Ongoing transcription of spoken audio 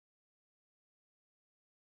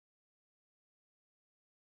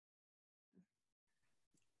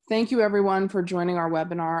Thank you everyone for joining our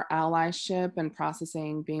webinar, Allyship and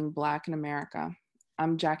Processing Being Black in America.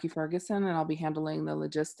 I'm Jackie Ferguson and I'll be handling the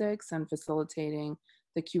logistics and facilitating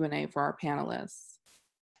the Q&A for our panelists.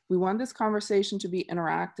 We want this conversation to be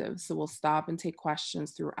interactive, so we'll stop and take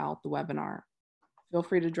questions throughout the webinar. Feel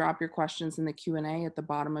free to drop your questions in the Q&A at the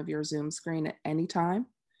bottom of your Zoom screen at any time,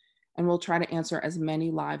 and we'll try to answer as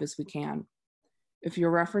many live as we can. If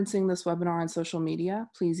you're referencing this webinar on social media,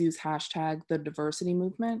 please use hashtag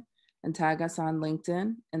 #TheDiversityMovement and tag us on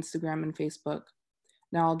LinkedIn, Instagram, and Facebook.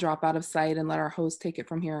 Now I'll drop out of sight and let our host take it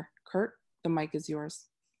from here. Kurt, the mic is yours.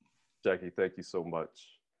 Jackie, thank you so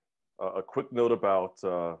much. A quick note about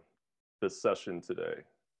this session today.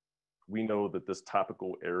 We know that this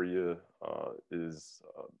topical area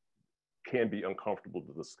can be uncomfortable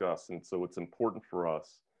to discuss, and so it's important for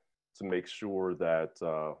us to make sure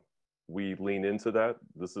that we lean into that.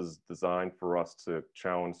 This is designed for us to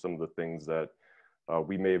challenge some of the things that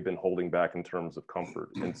we may have been holding back in terms of comfort.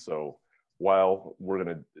 And so while we're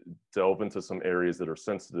going to delve into some areas that are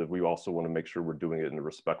sensitive, we also want to make sure we're doing it in a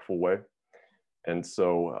respectful way. And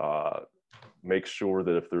so make sure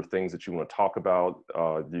that if there are things that you want to talk about,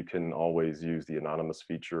 you can always use the anonymous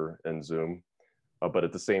feature in Zoom. But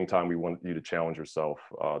at the same time, we want you to challenge yourself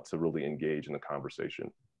to really engage in the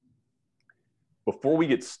conversation. Before we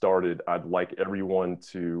get started, I'd like everyone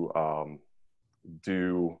to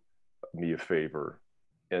do me a favor.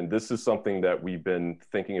 And this is something that we've been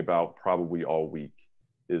thinking about probably all week,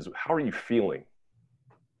 is how are you feeling?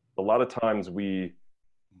 A lot of times we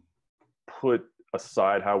put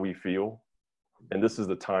aside how we feel, and this is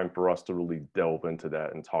the time for us to really delve into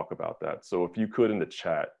that and talk about that. So if you could in the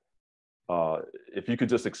chat, if you could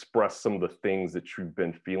just express some of the things that you've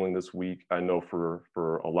been feeling this week. I know for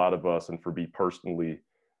a lot of us, and for me personally,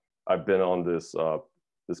 I've been on this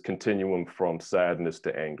continuum from sadness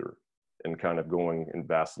to anger, and kind of going and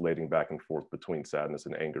vacillating back and forth between sadness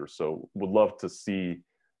and anger. So would love to see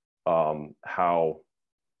how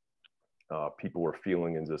people are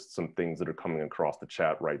feeling, and just some things that are coming across the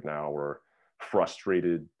chat right now are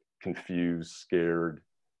frustrated, confused, scared,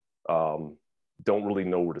 don't really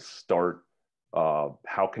know where to start.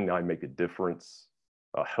 How can I make a difference?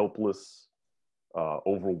 Helpless,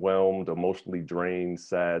 overwhelmed, emotionally drained,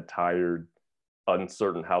 sad, tired,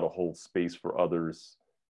 uncertain how to hold space for others.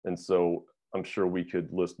 And so I'm sure we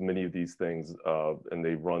could list many of these things, and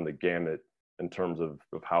they run the gamut in terms of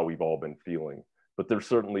how we've all been feeling. But there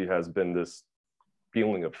certainly has been this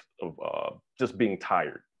feeling of just being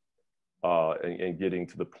tired and getting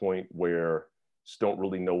to the point where just don't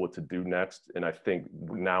really know what to do next. And I think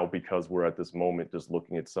now, because we're at this moment, just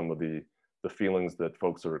looking at some of the feelings that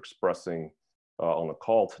folks are expressing on the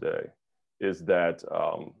call today, is that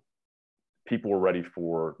people are ready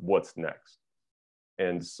for what's next.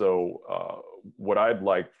 And so what I'd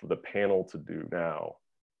like for the panel to do now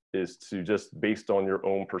is to, just based on your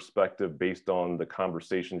own perspective, based on the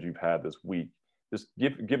conversations you've had this week, just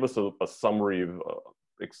give us a summary of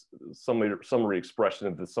summary expression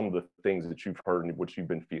of some of the things that you've heard and what you've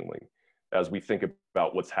been feeling as we think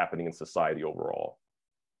about what's happening in society overall.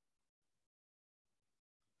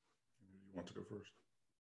 You want to go first?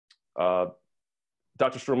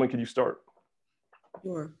 Dr. Stroman, can you start?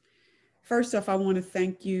 Sure. First off, I want to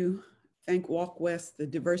thank Walk West, the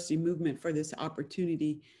diversity movement, for this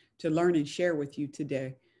opportunity to learn and share with you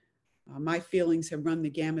today. My feelings have run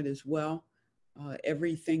the gamut as well.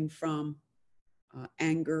 Everything from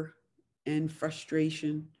anger and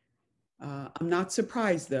frustration. I'm not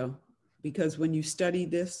surprised though, because when you study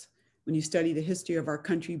this, when you study the history of our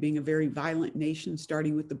country being a very violent nation,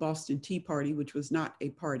 starting with the Boston Tea Party, which was not a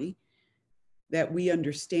party, that we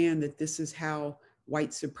understand that this is how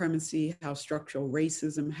white supremacy, how structural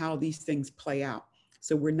racism, how these things play out.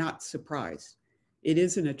 So we're not surprised. It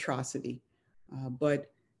is an atrocity,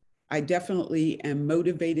 but I definitely am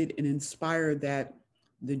motivated and inspired that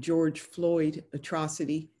the George Floyd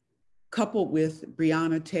atrocity, coupled with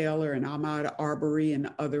Breonna Taylor and Ahmaud Arbery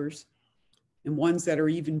and others, and ones that are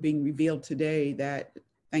even being revealed today, that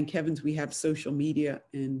thank heavens we have social media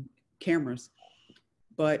and cameras,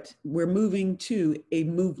 but we're moving to a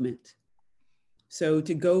movement. So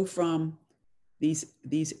to go from these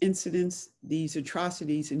incidents, these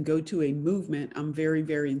atrocities, and go to a movement, I'm very,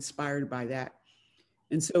 very inspired by that.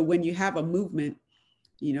 And so when you have a movement,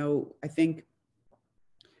 you know, I think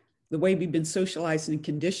the way we've been socialized and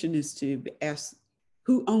conditioned is to ask,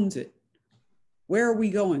 who owns it? Where are we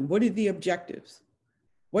going? What are the objectives?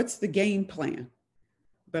 What's the game plan?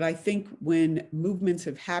 But I think when movements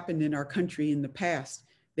have happened in our country in the past,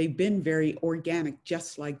 they've been very organic,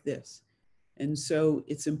 just like this. And so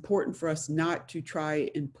it's important for us not to try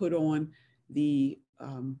and put on the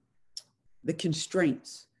the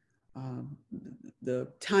constraints, the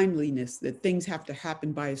timeliness that things have to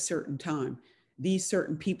happen by a certain time. These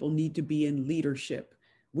certain people need to be in leadership.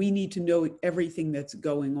 We need to know everything that's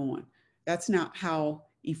going on. That's not how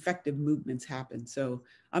effective movements happen. So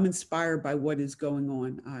I'm inspired by what is going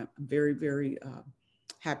on. I'm very, very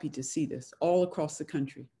happy to see this all across the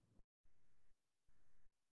country.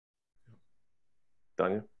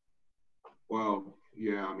 Danya? Well,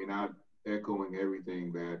 yeah, I mean, I'm echoing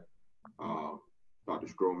everything that Dr.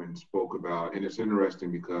 Stroman spoke about. And it's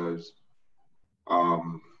interesting because,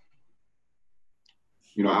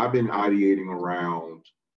 you know, I've been ideating around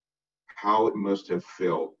how it must have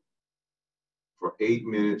felt for 8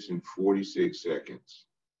 minutes and 46 seconds.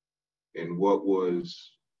 And what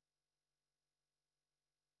was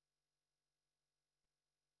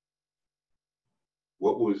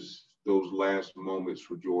those last moments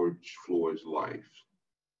for George Floyd's life,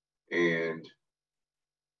 and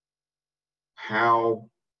how,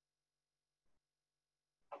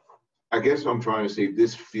 I guess I'm trying to say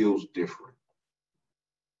this feels different.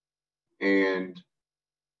 And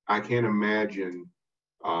I can't imagine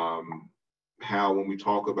how, when we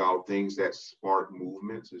talk about things that spark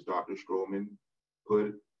movements, as Dr. Stroman put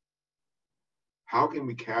it, how can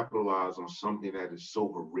we capitalize on something that is so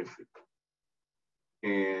horrific?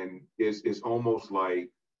 And it's almost like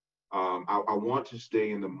I want to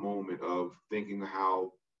stay in the moment of thinking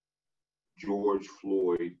how George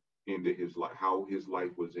Floyd ended his life, how his life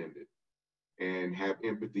was ended, and have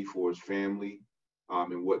empathy for his family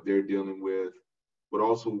and what they're dealing with, but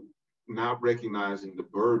also not recognizing the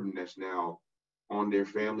burden that's now on their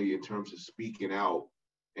family in terms of speaking out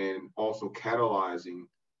and also catalyzing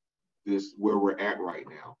this where we're at right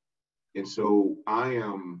now. And so I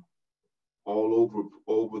am all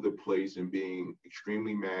over the place and being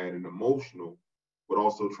extremely mad and emotional, but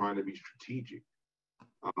also trying to be strategic.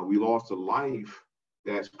 We lost a life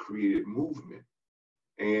that's created movement.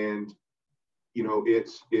 And, you know,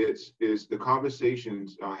 it's the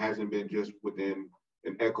conversations hasn't been just within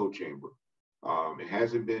an echo chamber. It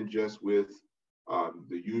hasn't been just with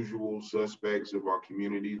the usual suspects of our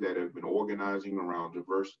community that have been organizing around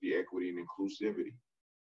diversity, equity, and inclusivity.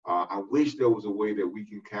 I wish there was a way that we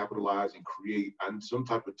can capitalize and create some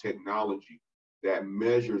type of technology that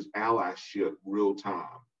measures allyship real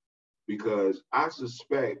time, because I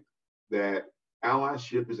suspect that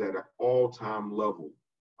allyship is at an all-time level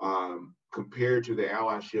compared to the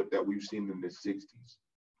allyship that we've seen in the 60s.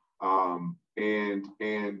 And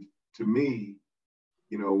to me,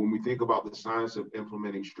 you know, when we think about the science of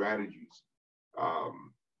implementing strategies,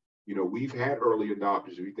 you know, we've had early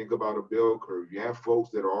adopters. If you think about a bell curve, you have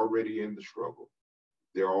folks that are already in the struggle.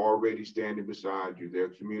 They're already standing beside you. There are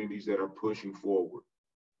communities that are pushing forward.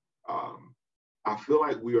 I feel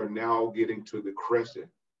like we are now getting to the crescent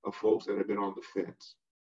of folks that have been on the fence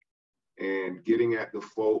and getting at the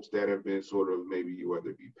folks that have been sort of maybe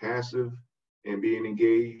whether it be passive and being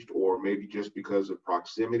engaged, or maybe just because of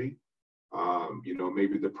proximity. You know,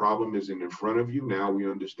 maybe the problem isn't in front of you. Now we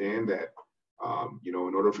understand that, you know,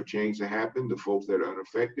 in order for change to happen, the folks that are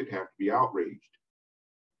unaffected have to be outraged.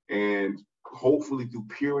 And hopefully through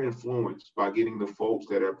peer influence, by getting the folks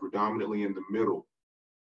that are predominantly in the middle,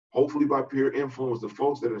 hopefully by peer influence, the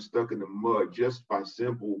folks that are stuck in the mud, just by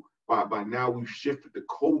now we've shifted the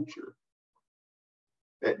culture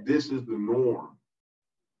that this is the norm.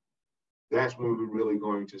 That's when we're really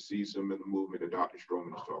going to see some of the movement that Dr.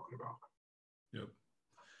 Stroman is talking about. Yep.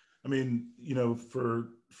 I mean, you know, for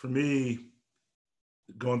me,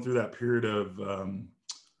 going through that period of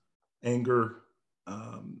anger,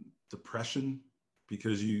 depression,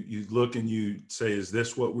 because you look and you say, is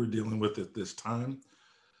this what we're dealing with at this time?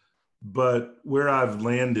 But where I've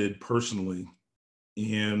landed personally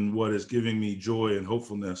and what is giving me joy and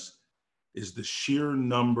hopefulness is the sheer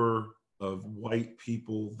number of white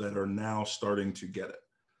people that are now starting to get it.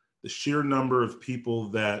 The sheer number of people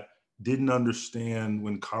that didn't understand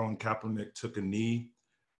when Colin Kaepernick took a knee,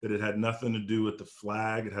 that it had nothing to do with the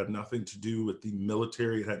flag, it had nothing to do with the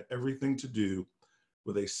military, it had everything to do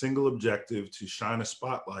with a single objective to shine a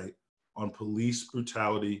spotlight on police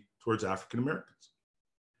brutality towards African Americans.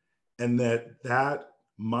 And that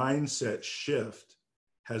mindset shift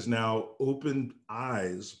has now opened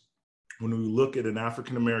eyes when we look at an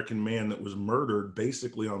African American man that was murdered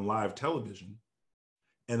basically on live television.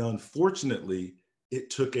 And unfortunately, it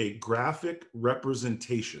took a graphic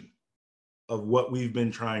representation of what we've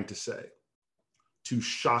been trying to say to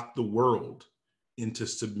shock the world into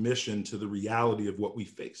submission to the reality of what we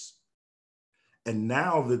face. And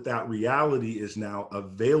now that that reality is now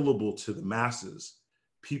available to the masses,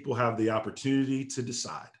 people have the opportunity to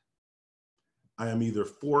decide. I am either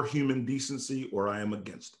for human decency or I am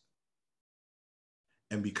against it.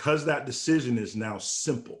 And because that decision is now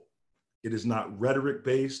simple, it is not rhetoric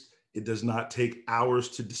based, it does not take hours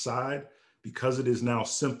to decide. Because it is now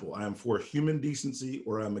simple, I am for human decency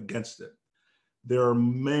or I'm against it. There are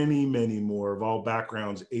many, many more of all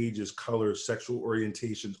backgrounds, ages, colors, sexual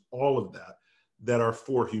orientations, all of that, that are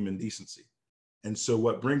for human decency. And so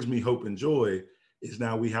what brings me hope and joy is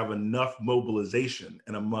now we have enough mobilization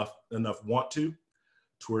and enough want to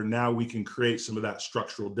where now we can create some of that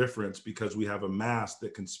structural difference because we have a mass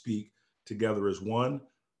that can speak together as one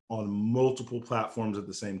on multiple platforms at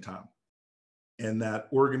the same time. And that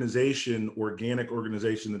organization, organic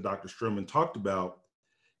organization that Dr. Stroman talked about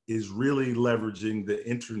is really leveraging the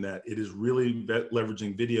internet. It is really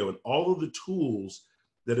leveraging video and all of the tools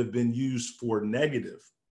that have been used for negative.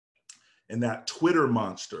 And that Twitter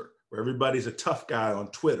monster, where everybody's a tough guy on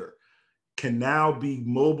Twitter, can now be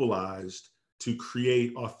mobilized to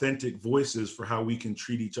create authentic voices for how we can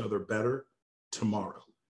treat each other better tomorrow.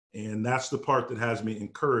 And that's the part that has me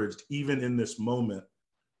encouraged, even in this moment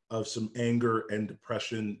of some anger and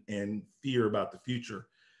depression and fear about the future.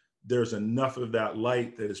 There's enough of that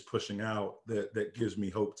light that is pushing out that gives me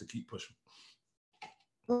hope to keep pushing.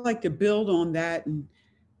 I'd like to build on that and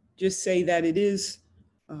just say that it is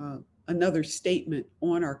another statement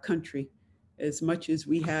on our country, as much as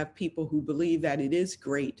we have people who believe that it is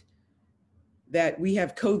great, that we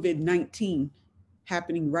have COVID-19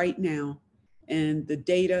 happening right now. And the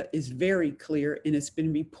data is very clear, and it's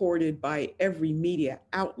been reported by every media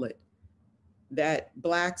outlet that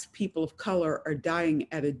Blacks, people of color, are dying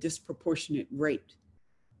at a disproportionate rate.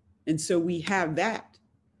 And so we have that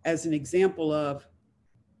as an example of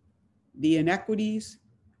the inequities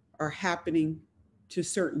are happening to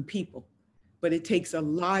certain people. But it takes a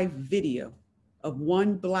live video of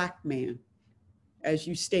one Black man, as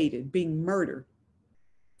you stated, being murdered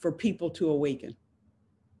for people to awaken.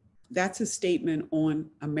 That's a statement on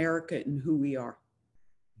America and who we are.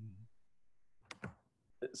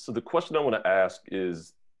 So the question I want to ask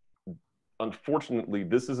is, unfortunately,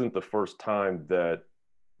 this isn't the first time that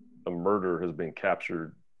a murder has been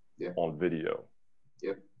captured on video.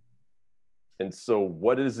 Yep. And so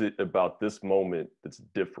what is it about this moment that's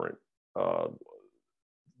different?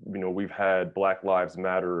 We've had Black Lives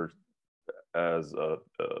Matter as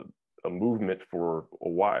a movement for a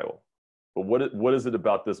while. But what is it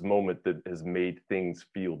about this moment that has made things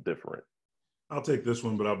feel different? I'll take this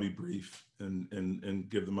one, but I'll be brief and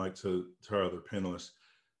give the mic to our other panelists,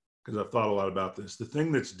 because I've thought a lot about this. The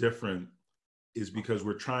thing that's different is because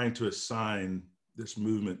we're trying to assign this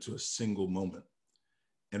movement to a single moment.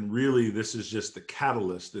 And really, this is just the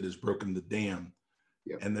catalyst that has broken the dam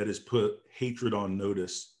and that has put hatred on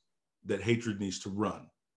notice, that hatred needs to run,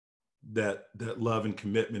 that love and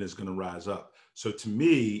commitment is going to rise up. So to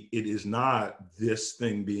me, it is not this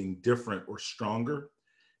thing being different or stronger.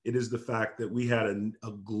 It is the fact that we had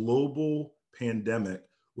a global pandemic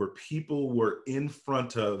where people were in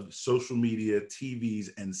front of social media, TVs,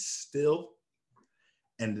 and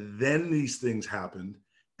then these things happened,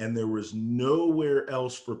 and there was nowhere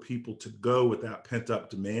else for people to go with that pent-up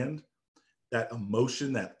demand, that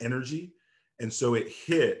emotion, that energy. And so it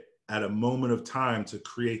hit at a moment of time to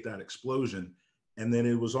create that explosion. And then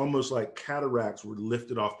it was almost like cataracts were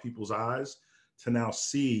lifted off people's eyes to now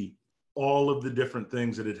see all of the different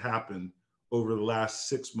things that had happened over the last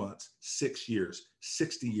 6 months, 6 years,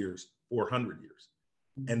 60 years, 400 years,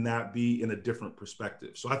 and that be in a different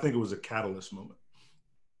perspective. So I think it was a catalyst moment.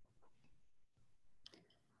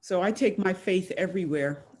 So I take my faith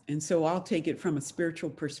everywhere, and so I'll take it from a spiritual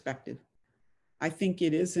perspective. I think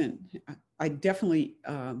it isn't, I definitely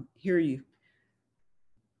hear you,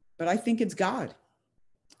 but I think it's God.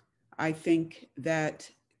 I think that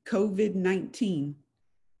COVID-19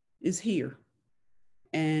 is here,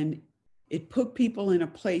 and it put people in a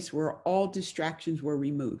place where all distractions were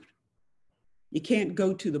removed. You can't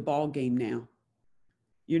go to the ball game now.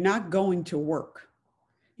 You're not going to work.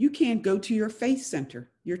 You can't go to your faith center,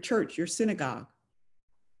 your church, your synagogue.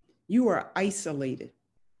 You are isolated.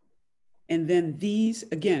 And then these,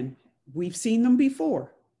 again, we've seen them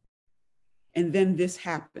before. And then this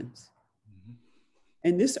happens. Mm-hmm.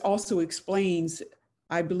 And this also explains,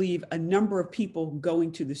 I believe, a number of people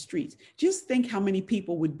going to the streets. Just think how many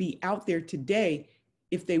people would be out there today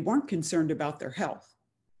if they weren't concerned about their health,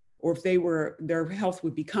 or if their health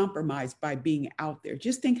would be compromised by being out there.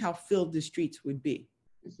 Just think how filled the streets would be.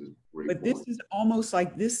 This is almost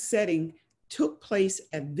like this setting took place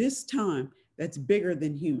at this time that's bigger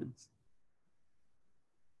than humans.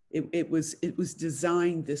 It was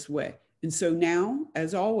designed this way. And so now,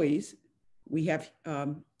 as always, we have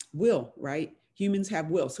Will, right? Humans have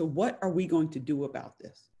will. So what are we going to do about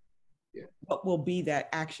this? Yeah. What will be that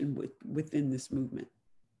action within this movement?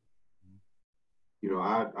 You know,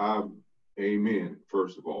 I amen,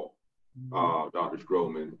 first of all, Dr.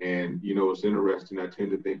 Stroman. And, you know, it's interesting. I tend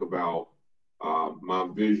to think about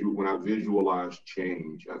when I visualize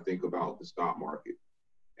change, I think about the stock market.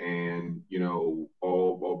 And, you know,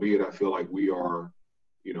 albeit I feel like we are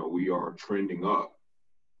trending up,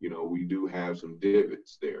 you know, we do have some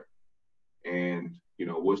divots there. And, you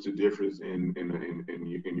know, what's the difference in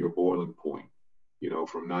your boiling point? You know,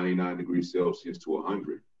 from 99 degrees Celsius to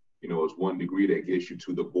 100, you know, it's 1 degree that gets you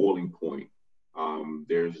to the boiling point.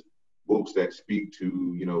 There's books that speak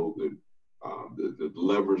to, you know, the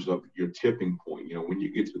levers of your tipping point, you know, when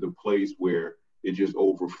you get to the place where it just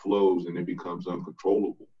overflows and it becomes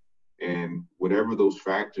uncontrollable. And whatever those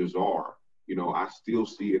factors are, you know, I still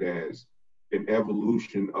see it as an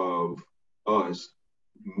evolution of us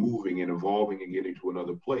moving and evolving and getting to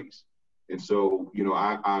another place. And so, you know,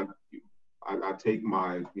 I take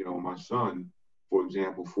my son, for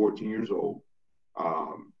example, 14 years old,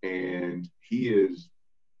 and he is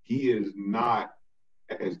not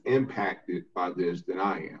as impacted by this than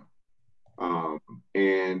I am.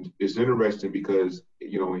 And it's interesting because,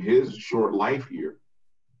 you know, in his short life here,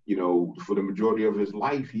 you know, for the majority of his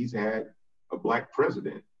life, he's had a Black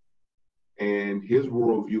president, and his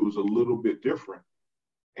worldview is a little bit different.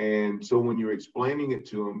 And so when you're explaining it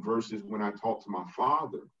to him versus when I talk to my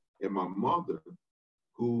father and my mother,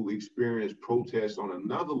 who experienced protests on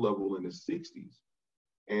another level in the 60s,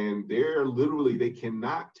 and they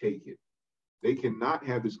cannot take it. They cannot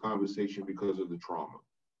have this conversation because of the trauma.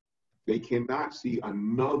 They cannot see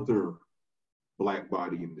another Black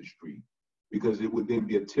body in the street, because it would then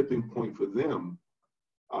be a tipping point for them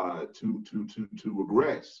to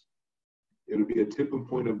regress. It would be a tipping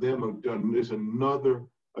point of them of done. There's another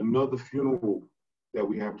funeral that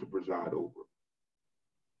we have to preside over.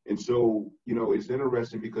 And so, you know, it's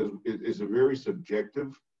interesting because it's a very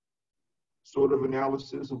subjective sort of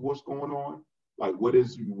analysis of what's going on. Like, what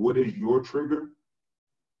is your trigger?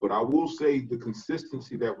 But I will say the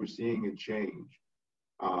consistency that we're seeing in change,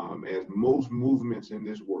 as most movements in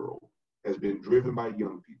this world, has been driven by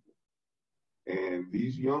young people. And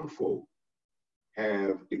these young folk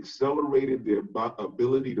have accelerated their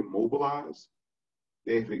ability to mobilize.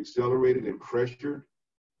 They've accelerated and pressured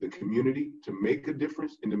the community to make a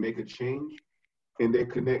difference and to make a change. And their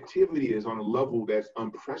connectivity is on a level that's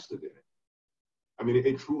unprecedented. I mean,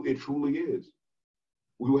 it truly is.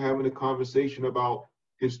 We were having a conversation about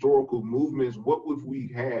historical movements. What if we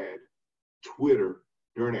had Twitter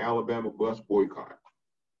during the Alabama bus boycott?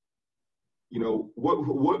 You know,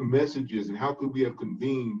 what messages and how could we have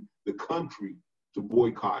convened the country to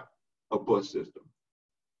boycott a bus system?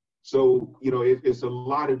 So, you know, it's a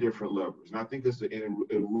lot of different levers. And I think it's a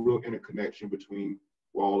real interconnection between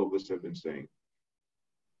what all of us have been saying.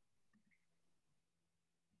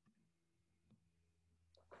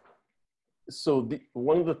 So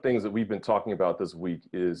one of the things that we've been talking about this week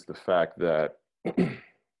is the fact that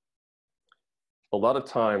a lot of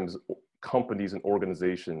times companies and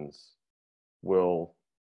organizations will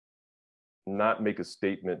not make a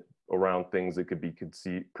statement around things that could be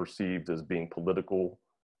perceived as being political,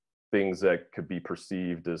 things that could be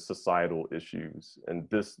perceived as societal issues. And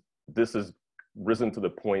this has risen to the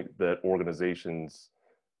point that organizations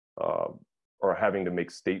are having to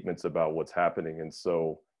make statements about what's happening. And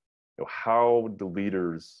so, you know, how do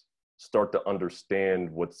leaders start to understand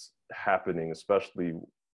what's happening, especially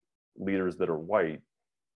leaders that are white,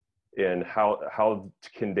 and how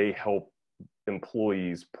can they help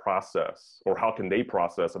employees process, or how can they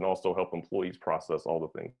process and also help employees process all the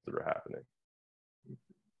things that are happening?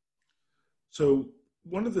 So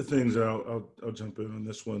one of the things, I'll jump in on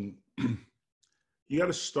this one, you got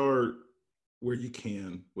to start where you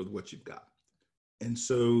can with what you've got. And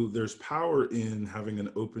so there's power in having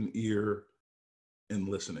an open ear and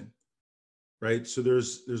listening, right? So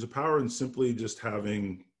there's a power in simply just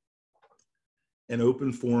having an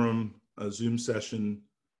open forum, a Zoom session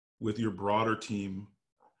with your broader team.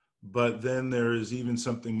 But then there is even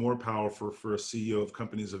something more powerful for a CEO of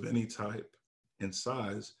companies of any type and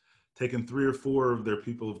size, taking 3 or 4 of their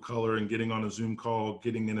people of color and getting on a Zoom call,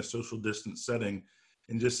 getting in a social distance setting,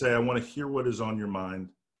 and just say, I want to hear what is on your mind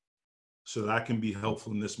so that I can be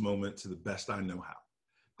helpful in this moment to the best I know how.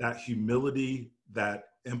 That humility, that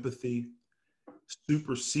empathy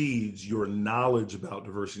supersedes your knowledge about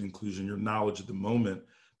diversity and inclusion, your knowledge at the moment,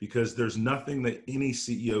 because there's nothing that any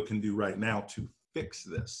CEO can do right now to fix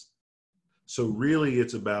this. So really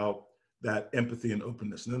it's about that empathy and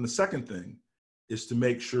openness. And then the second thing is to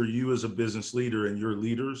make sure you as a business leader and your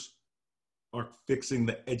leaders are fixing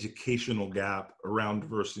the educational gap around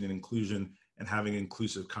diversity and inclusion and having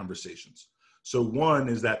inclusive conversations. So one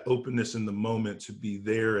is that openness in the moment to be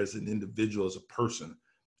there as an individual, as a person,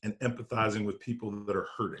 and empathizing with people that are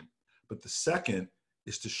hurting. But the second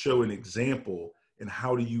is to show an example and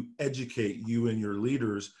how do you educate you and your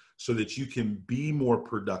leaders so that you can be more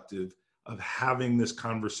productive of having this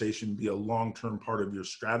conversation be a long-term part of your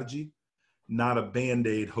strategy, not a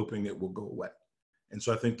Band-Aid hoping it will go away. And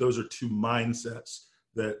so I think those are two mindsets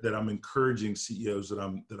that I'm encouraging CEOs that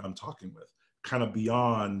I'm talking with, kind of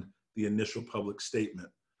beyond the initial public statement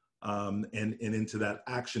and into that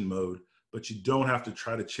action mode. But you don't have to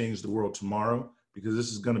try to change the world tomorrow, because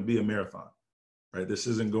this is going to be a marathon, right? This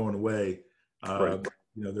isn't going away. Right.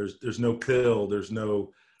 You know, there's no pill, there's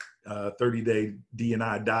no 30-day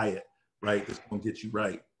D&I diet, right? That's going to get you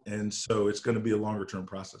right. And so it's going to be a longer term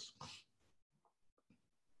process.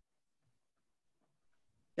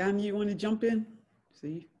 Danya, you want to jump in?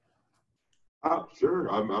 See? Sure.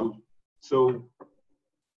 So,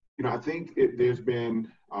 you know, I think there's been,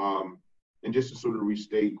 and just to sort of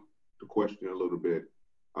restate the question a little bit,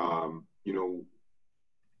 you know,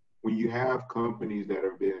 when you have companies that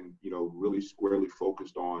have been, you know, really squarely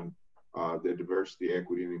focused on their diversity,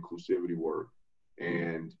 equity, and inclusivity work,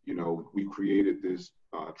 and, you know, we created this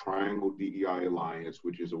Triangle DEI Alliance,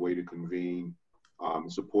 which is a way to convene,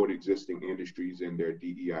 support existing industries in their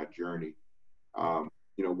DEI journey.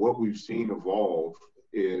 You know, what we've seen evolve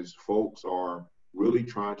is folks are really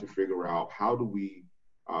trying to figure out how do we,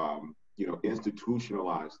 you know,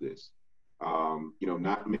 institutionalize this, you know,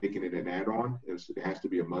 not making it an add-on. It has to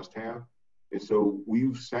be a must-have. And so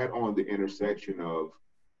we've sat on the intersection of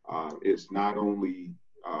it's not only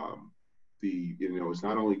it's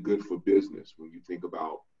not only good for business when you think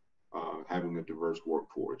about having a diverse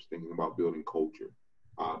workforce, thinking about building culture,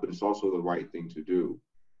 but it's also the right thing to do.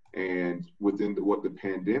 And within what the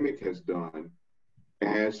pandemic has done,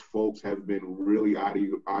 as folks have been really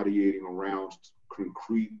ideating around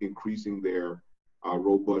increasing their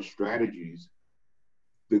robust strategies,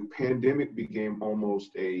 the pandemic became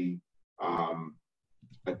almost a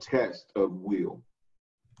test of will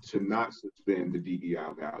to not suspend the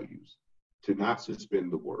DEI values, to not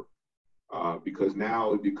suspend the work, because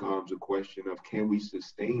now it becomes a question of, can we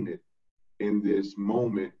sustain it in this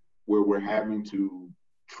moment where we're having to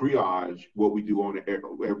triage what we do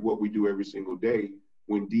every single day,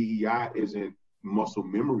 when DEI isn't muscle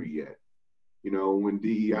memory yet. You know, when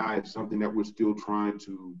DEI is something that we're still trying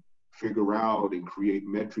to figure out and create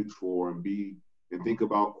metrics for and think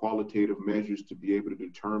about qualitative measures to be able to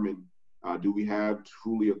determine, do we have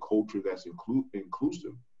truly a culture that's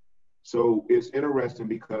inclusive? So it's interesting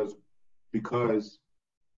because,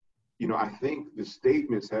 you know, I think the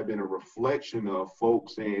statements have been a reflection of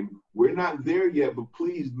folks saying, we're not there yet, but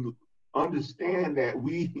please understand that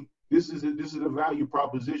this is a value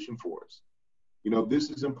proposition for us. You know, this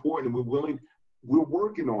is important. We're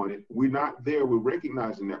working on it. We're not there. We're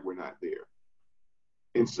recognizing that we're not there.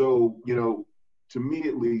 And so, you know, to me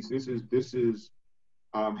at least, this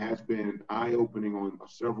has been eye-opening on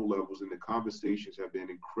several levels, and the conversations have been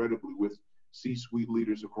incredibly with C-suite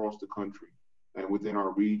leaders across the country and within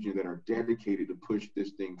our region that are dedicated to push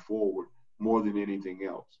this thing forward more than anything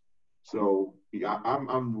else. So yeah,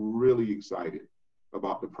 I'm really excited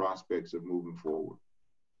about the prospects of moving forward.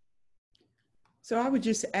 So I would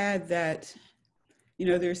just add that, you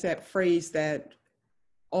know, there's that phrase that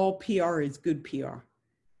all PR is good PR.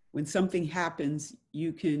 When something happens,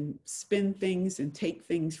 you can spin things and take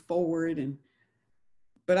things forward.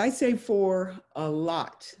 But I say for a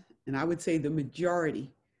lot, and I would say the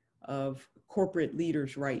majority of corporate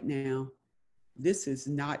leaders right now, this is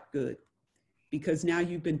not good, because now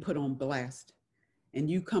you've been put on blast and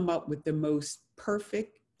you come up with the most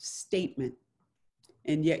perfect statement,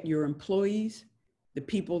 and yet your employees, the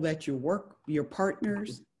people that you work, your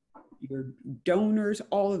partners, your donors,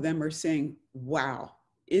 all of them are saying, wow,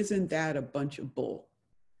 isn't that a bunch of bull?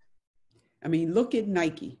 I mean, look at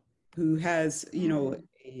Nike, who has, you know,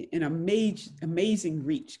 an amazing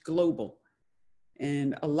reach, global.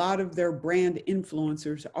 And a lot of their brand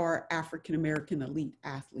influencers are African-American elite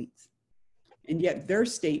athletes. And yet their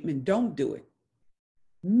statement, don't do it.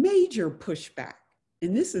 Major pushback.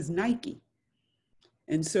 And this is Nike.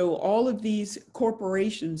 And so all of these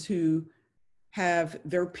corporations who have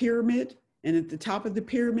their pyramid, and at the top of the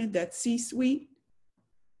pyramid, that C-suite,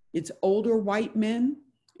 it's older white men.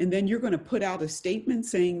 And then you're going to put out a statement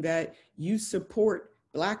saying that you support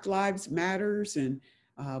Black Lives Matters and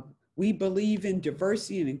we believe in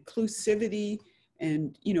diversity and inclusivity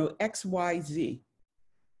and, you know, X, Y, Z.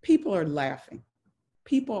 People are laughing.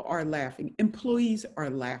 People are laughing. Employees are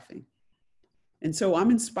laughing. And so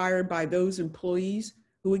I'm inspired by those employees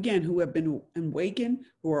who, again, who have been awakened,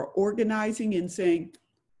 who are organizing and saying,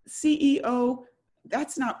 CEO,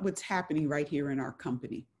 that's not what's happening right here in our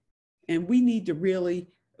company. And we need to really,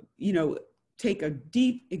 take a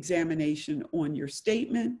deep examination on your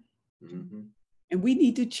statement. Mm-hmm. And we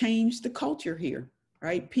need to change the culture here,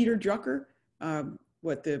 right? Peter Drucker,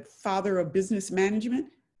 the father of business management.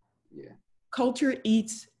 Yeah. Culture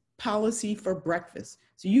eats policy for breakfast.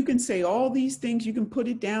 So you can say all these things, you can put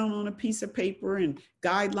it down on a piece of paper and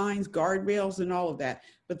guidelines, guardrails, and all of that.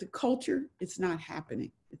 But the culture, it's not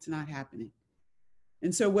happening. It's not happening.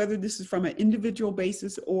 And so whether this is from an individual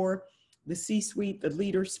basis or the C-suite, the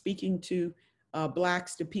leader speaking to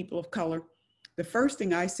Blacks, to people of color, the first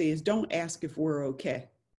thing I say is don't ask if we're okay,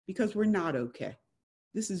 because we're not okay.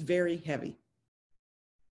 This is very heavy.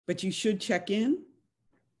 But you should check in.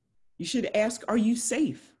 You should ask, are you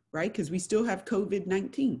safe, right? Because we still have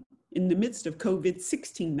COVID-19 in the midst of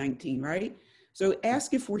COVID-16-19, right? So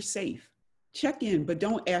ask if we're safe. Check in, but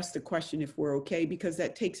don't ask the question if we're okay, because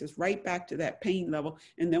that takes us right back to that pain level.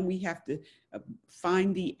 And then we have to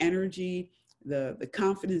find the energy, the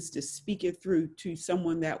confidence to speak it through to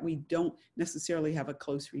someone that we don't necessarily have a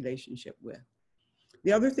close relationship with.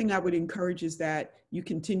 The other thing I would encourage is that you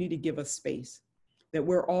continue to give us space, that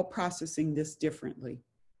we're all processing this differently.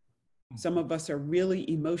 Some of us are really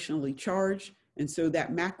emotionally charged. And so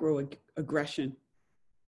that macro aggression,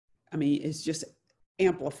 is just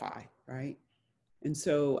amplified, right? And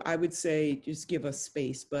so I would say just give us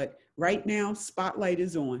space. But right now, spotlight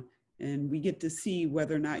is on, and we get to see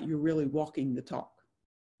whether or not you're really walking the talk.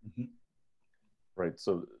 Mm-hmm. Right.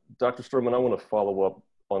 So Dr. Stroman, I want to follow up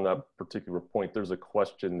on that particular point. There's a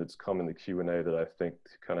question that's come in the Q&A that I think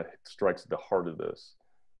kind of strikes at the heart of this.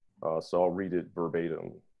 So I'll read it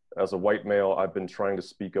verbatim. As a white male, I've been trying to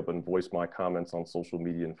speak up and voice my comments on social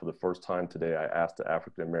media. And for the first time today, I asked an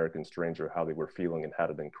African-American stranger how they were feeling and had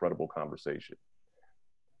an incredible conversation.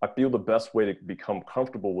 I feel the best way to become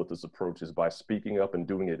comfortable with this approach is by speaking up and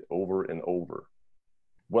doing it over and over.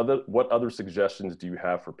 What other suggestions do you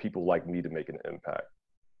have for people like me to make an impact?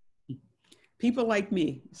 People like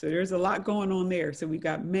me. So there's a lot going on there. So we've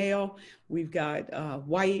got male, we've got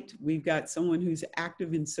white, we've got someone who's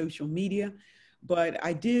active in social media. But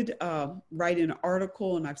I did write an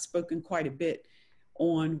article, and I've spoken quite a bit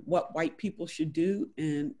on what white people should do.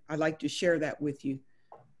 And I'd like to share that with you.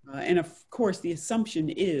 And of course, the assumption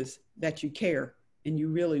is that you care and you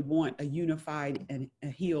really want a unified and a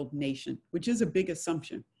healed nation, which is a big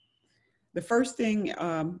assumption. The first thing,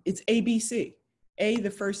 it's ABC. The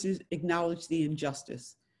first is acknowledge the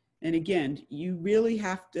injustice. And again, you really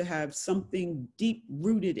have to have something deep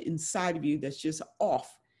rooted inside of you that's just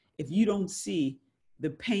off if you don't see the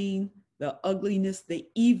pain, the ugliness, the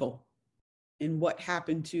evil in what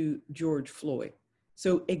happened to George Floyd.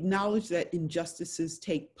 So acknowledge that injustices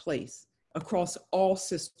take place across all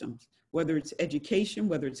systems, whether it's education,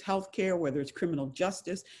 whether it's healthcare, whether it's criminal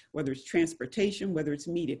justice, whether it's transportation, whether it's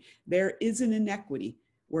media. There is an inequity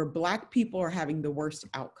where Black people are having the worst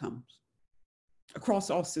outcomes across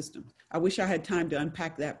all systems. I wish I had time to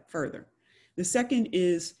unpack that further. The second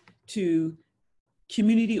is to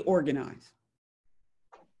community organize.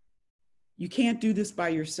 You can't do this by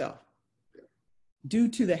yourself. Due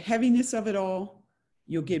to the heaviness of it all,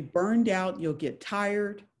 you'll get burned out, you'll get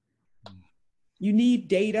tired. You need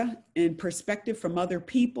data and perspective from other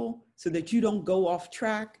people so that you don't go off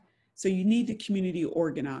track. So you need to community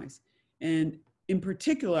organize. And in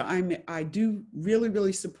particular, I do really,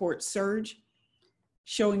 really support Surge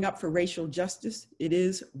showing up for racial justice. It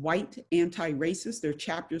is white anti-racist. There are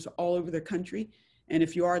chapters all over the country. And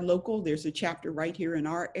if you are local, there's a chapter right here in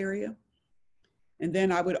our area. And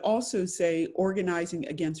then I would also say organizing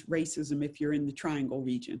against racism if you're in the Triangle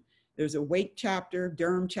region. There's a Wake chapter,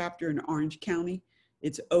 Durham chapter in Orange County.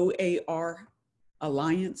 It's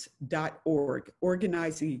oaralliance.org,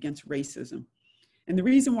 organizing against racism. And the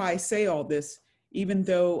reason why I say all this, even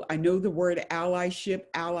though I know the word allyship,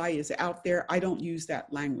 ally is out there, I don't use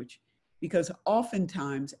that language because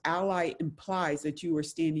oftentimes ally implies that you are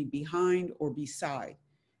standing behind or beside.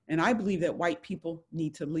 And I believe that white people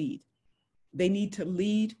need to lead. They need to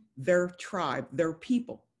lead their tribe, their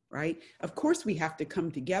people, right? Of course, we have to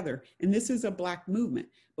come together. And this is a Black movement,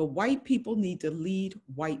 but white people need to lead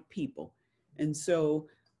white people. And so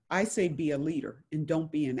I say be a leader and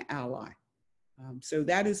don't be an ally. So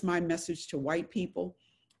that is my message to white people.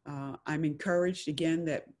 I'm encouraged again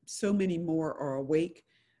that so many more are awake,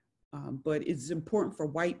 but it's important for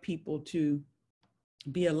white people to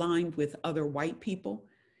be aligned with other white people.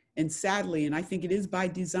 And sadly, and I think it is by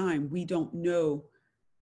design, we don't know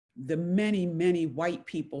the many, many white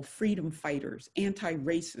people, freedom fighters,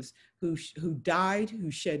 anti-racists who died,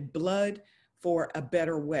 who shed blood for a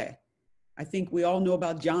better way. I think we all know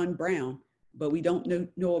about John Brown, but we don't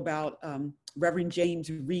know about Reverend James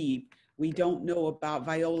Reeb. We don't know about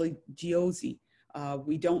Viola Giosi.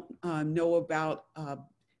 We don't know about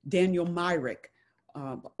Daniel Myrick.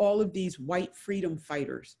 All of these white freedom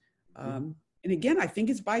fighters. And again, I think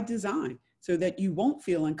it's by design, so that you won't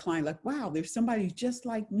feel inclined like, wow, there's somebody just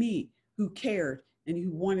like me who cared and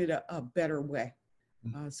who wanted a better way.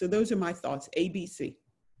 So those are my thoughts, ABC.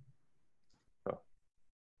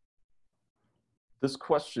 This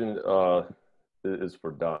question is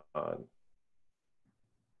for Don.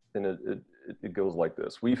 And it goes like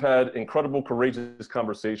this. We've had incredible, courageous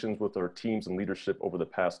conversations with our teams and leadership over the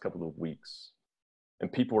past couple of weeks.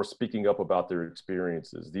 And people are speaking up about their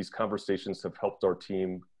experiences. These conversations have helped our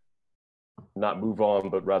team not move on,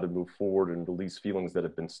 but rather move forward and release feelings that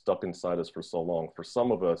have been stuck inside us for so long. For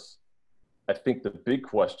some of us, I think the big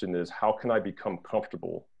question is, how can I become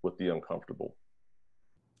comfortable with the uncomfortable?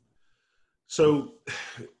 So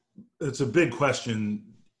it's a big question,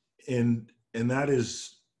 and that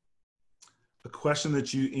is a question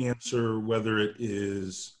that you answer whether it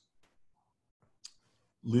is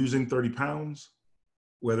losing 30 pounds,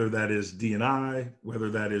 whether that is D&I, whether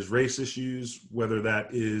that is race issues, whether that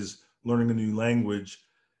is learning a new language.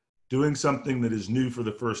 Doing something that is new for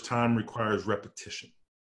the first time requires repetition.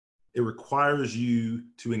 It requires you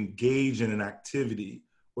to engage in an activity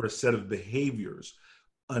or a set of behaviors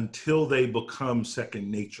until they become second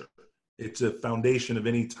nature. It's a foundation of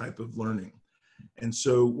any type of learning. And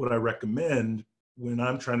so what I recommend when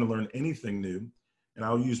I'm trying to learn anything new, and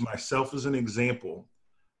I'll use myself as an example,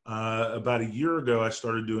 about a year ago, I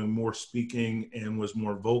started doing more speaking and was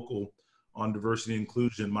more vocal on diversity and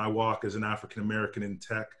inclusion, my walk as an African-American in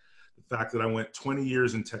tech, the fact that I went 20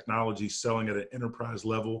 years in technology selling at an enterprise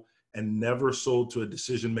level and never sold to a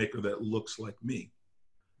decision maker that looks like me.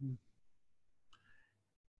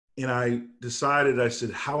 And I decided, I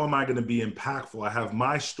said, how am I going to be impactful? I have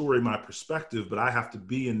my story, my perspective, but I have to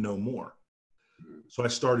be and know more. So I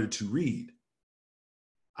started to read.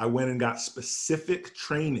 I went and got specific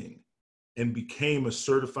training and became a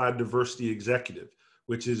certified diversity executive,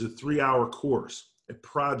 which is a 3-hour course, a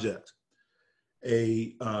project,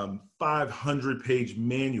 a 500-page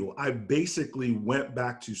manual. I basically went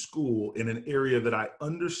back to school in an area that I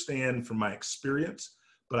understand from my experience,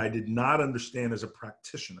 but I did not understand as a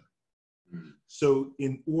practitioner. So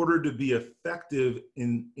in order to be effective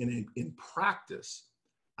in practice,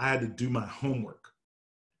 I had to do my homework.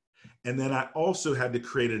 And then I also had to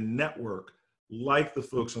create a network like the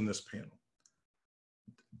folks on this panel.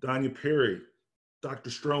 Danya Perry, Dr.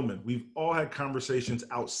 Stroman, we've all had conversations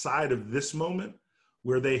outside of this moment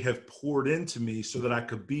where they have poured into me so that I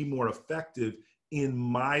could be more effective in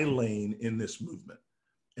my lane in this movement.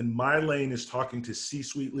 And my lane is talking to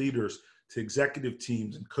C-suite leaders, to executive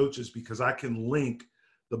teams and coaches, because I can link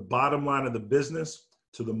the bottom line of the business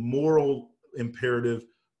to the moral imperative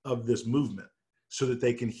of this movement so that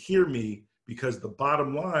they can hear me, because the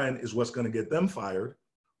bottom line is what's going to get them fired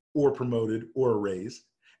or promoted or a raise.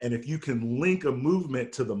 And if you can link a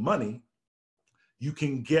movement to the money, you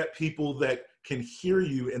can get people that can hear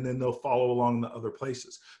you, and then they'll follow along the other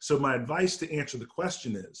places. So my advice to answer the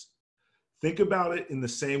question is, think about it in the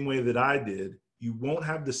same way that I did. You won't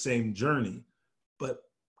have the same journey, but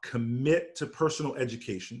commit to personal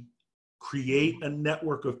education. Create a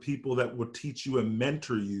network of people that will teach you and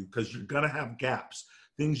mentor you, because you're going to have gaps,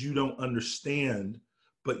 things you don't understand,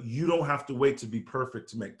 but you don't have to wait to be perfect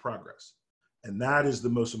to make progress. And that is the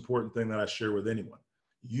most important thing that I share with anyone.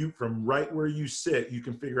 You, from right where you sit, you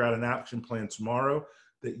can figure out an action plan tomorrow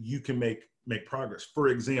that you can make progress. For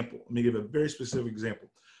example, let me give a very specific example.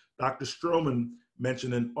 Dr. Stroman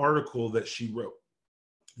mentioned an article that she wrote.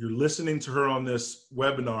 You're listening to her on this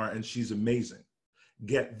webinar and she's amazing.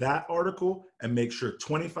 Get that article and make sure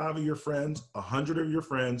 25 of your friends, 100 of your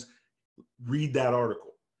friends read that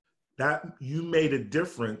article. That you made a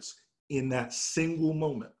difference in that single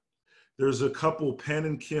moment. There's a couple, Penn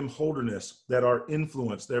and Kim Holderness, that are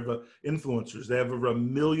influencers. They have over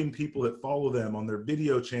 1 million people that follow them on their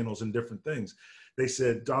video channels and different things. They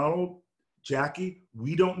said, Donald, Jackie,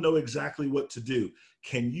 we don't know exactly what to do.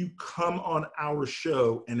 Can you come on our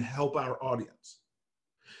show and help our audience?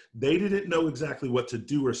 They didn't know exactly what to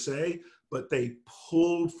do or say, but they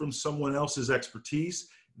pulled from someone else's expertise.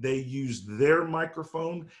 They used their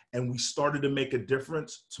microphone, and we started to make a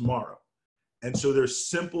difference tomorrow. And so there's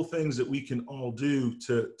simple things that we can all do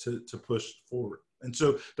to push forward. And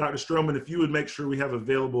so, Dr. Stroman, if you would make sure we have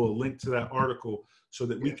available a link to that article so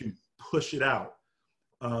that we can push it out.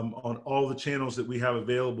 on all the channels that we have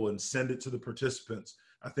available and send it to the participants.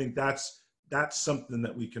 I think that's something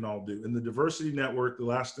that we can all do. And the Diversity Network, the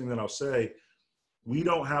last thing that I'll say, we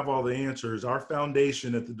don't have all the answers. Our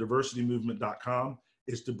foundation at thediversitymovement.com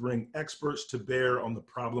is to bring experts to bear on the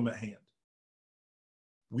problem at hand.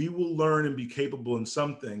 We will learn and be capable in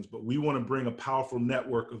some things, but we want to bring a powerful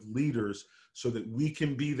network of leaders so that we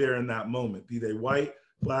can be there in that moment, be they white,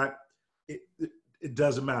 black, it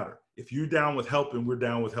doesn't matter. If you're down with helping, we're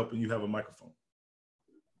down with helping. You have a microphone.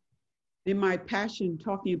 In my passion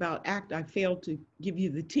talking about ACT, I failed to give you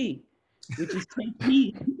the T, which is take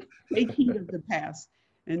heed, take heed of the past.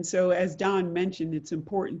 And so as Don mentioned, it's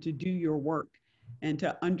important to do your work and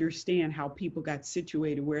to understand how people got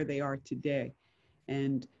situated where they are today.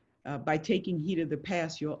 And by taking heed of the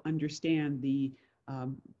past, you'll understand the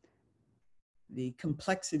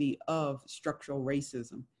complexity of structural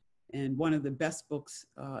racism. And one of the best books,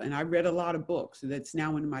 and I read a lot of books, that's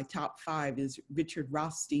now in my top 5, is Richard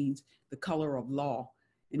Rothstein's The Color of Law.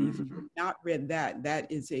 And if you've not read that, that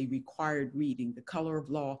is a required reading, The Color of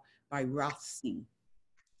Law by Rothstein.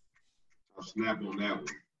 I'll snap on that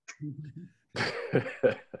one.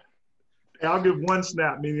 Hey, I'll give one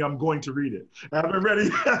snap, meaning I'm going to read it. I haven't read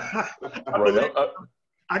it.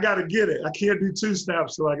 I got to get it. I can't do 2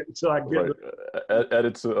 snaps till I get it. Add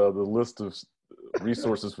it to the list of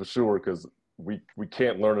resources for sure, because we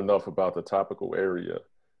can't learn enough about the topical area.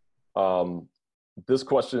 This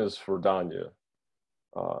question is for Danya.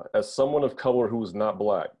 As someone of color who is not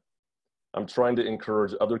Black, I'm trying to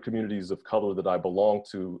encourage other communities of color that I belong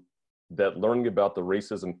to that learning about the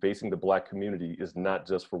racism facing the Black community is not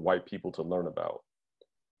just for white people to learn about.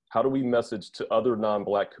 How do we message to other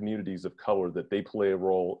non-Black communities of color that they play a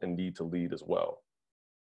role and need to lead as well?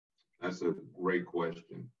 That's a great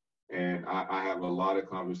question. And I have a lot of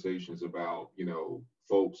conversations about,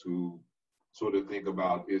 folks who sort of think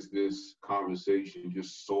about, is this conversation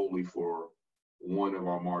just solely for one of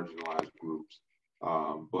our marginalized groups?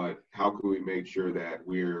 But how can we make sure that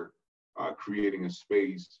we're creating a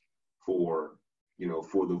space for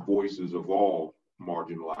the voices of all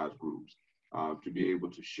marginalized groups to be able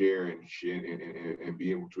to share and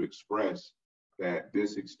be able to express that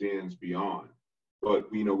this extends beyond.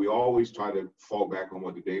 But, we always try to fall back on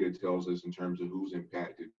what the data tells us in terms of who's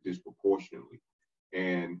impacted disproportionately.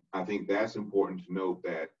 And I think that's important to note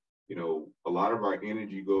that, a lot of our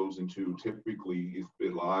energy goes into typically, a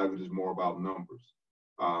lot of it is more about numbers.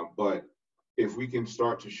 But if we can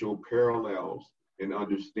start to show parallels and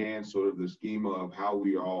understand sort of the schema of how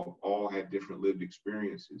we all had different lived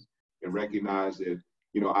experiences and recognize that,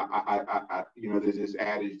 there's this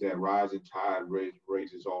adage that rising tide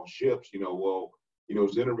raises all ships,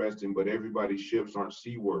 it's interesting, but everybody's ships aren't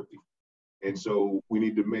seaworthy. And so we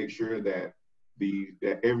need to make sure that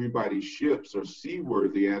everybody's ships are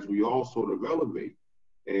seaworthy as we all sort of elevate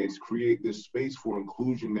and create this space for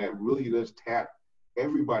inclusion that really does tap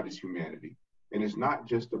everybody's humanity. And it's not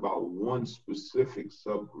just about one specific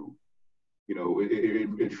subgroup.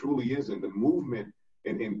 It truly isn't. The movement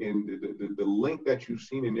and the link that you've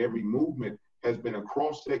seen in every movement has been a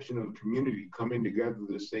cross-section of the community coming together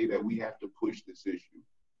to say that we have to push this issue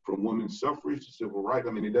from women's suffrage to civil rights.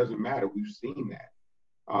 I mean, it doesn't matter. We've seen that.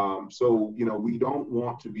 So, we don't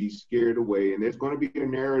want to be scared away. And there's going to be a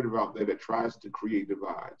narrative out there that tries to create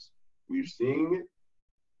divides. We're seeing it.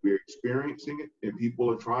 We're experiencing it. And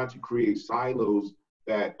people are trying to create silos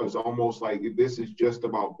that is almost like this is just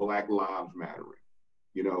about Black lives mattering.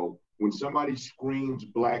 When somebody screams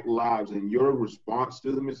Black lives and your response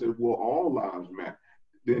to them is, well, all lives matter,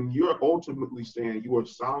 then you're ultimately saying you are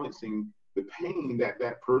silencing the pain that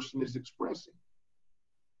that person is expressing.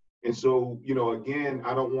 And so, again,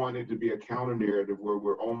 I don't want it to be a counter narrative where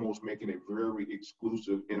we're almost making it very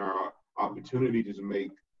exclusive in our opportunity to make,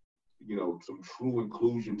 some true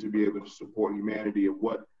inclusion to be able to support humanity and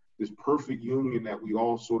what this perfect union that we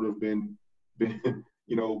all sort of been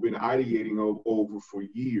ideating over for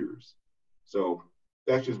years. So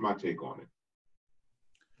that's just my take on it.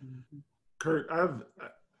 Kurt,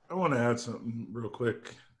 I want to add something real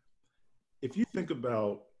quick. If you think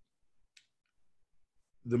about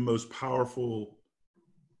the most powerful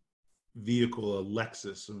vehicle, a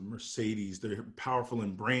Lexus, a Mercedes, they're powerful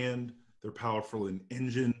in brand, they're powerful in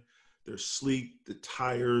engine, they're sleek, the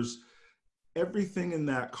tires, everything in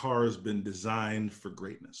that car has been designed for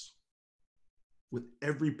greatness with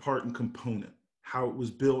every part and component, how it was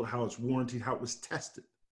built, how it's warranted, how it was tested.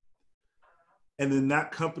 And then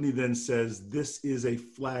that company then says, this is a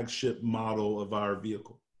flagship model of our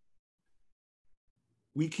vehicle.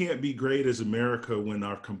 We can't be great as America when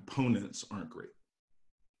our components aren't great.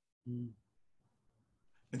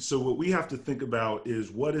 And so what we have to think about is,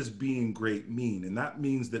 what does being great mean? And that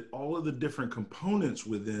means that all of the different components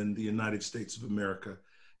within the United States of America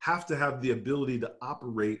have to have the ability to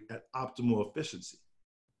operate at optimal efficiency.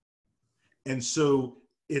 And so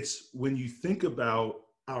it's when you think about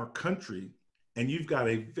our country, and you've got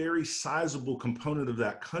a very sizable component of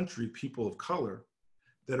that country, people of color,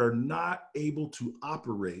 that are not able to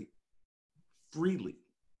operate freely,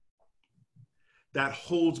 that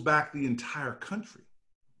holds back the entire country.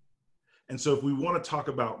 And so if we want to talk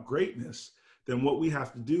about greatness, then what we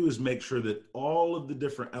have to do is make sure that all of the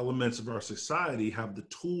different elements of our society have the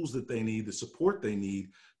tools that they need, the support they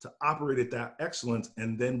need to operate at that excellence,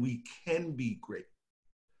 and then we can be great.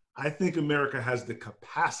 I think America has the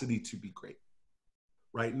capacity to be great.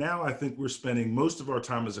 Right now, I think we're spending most of our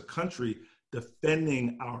time as a country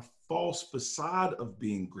defending our false facade of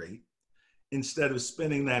being great, instead of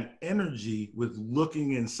spending that energy with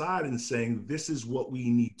looking inside and saying, this is what we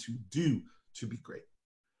need to do to be great.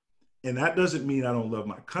 And that doesn't mean I don't love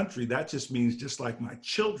my country. That just means, just like my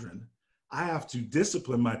children, I have to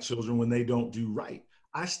discipline my children when they don't do right.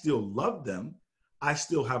 I still love them. I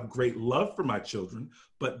still have great love for my children,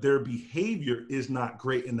 but their behavior is not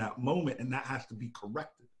great in that moment, and that has to be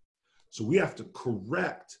corrected. So we have to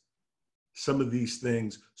correct some of these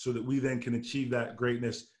things so that we then can achieve that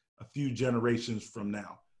greatness a few generations from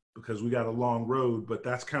now, because we got a long road. But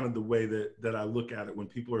that's kind of the way that I look at it when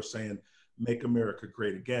people are saying, make America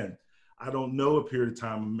great again. I don't know a period of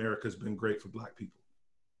time America's been great for Black people,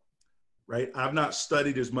 right? I've not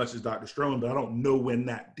studied as much as Dr. Stroman, but I don't know when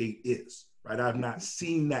that date is, right? I've not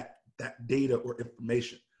seen that data or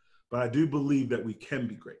information, but I do believe that we can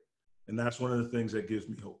be great. And that's one of the things that gives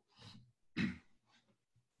me hope.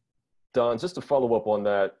 Don, just to follow up on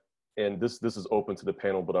that, and this is open to the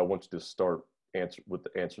panel, but I want you to start with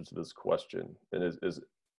the answer to this question, and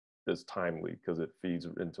is timely because it feeds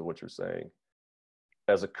into what you're saying.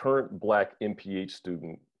 As a current Black MPH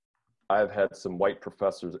student, I've had some white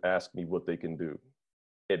professors ask me what they can do.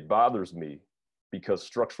 It bothers me because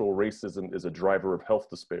structural racism is a driver of health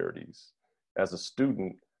disparities. As a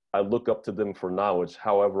student, I look up to them for knowledge.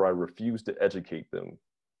 However, I refuse to educate them.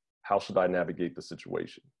 How should I navigate the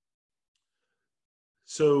situation?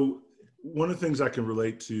 So one of the things I can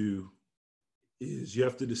relate to is you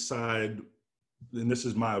have to decide, and this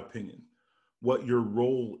is my opinion, what your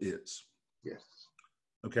role is. Yes.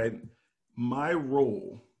 Okay. My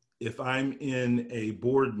role, if I'm in a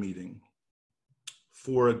board meeting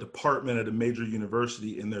for a department at a major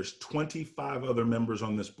university and there's 25 other members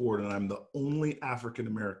on this board and I'm the only African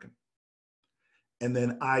American, and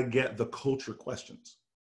then I get the culture questions,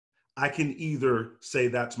 I can either say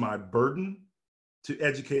that's my burden to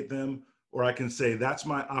educate them, or I can say that's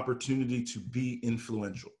my opportunity to be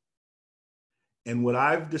influential. And what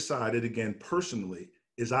I've decided, again, personally,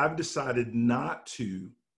 is I've decided not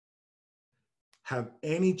to have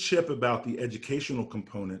any chip about the educational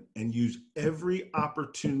component and use every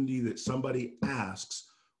opportunity that somebody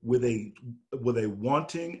asks with a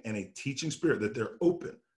wanting and a teaching spirit, that they're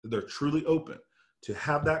open, that they're truly open to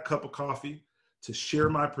have that cup of coffee, to share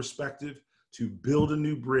my perspective, to build a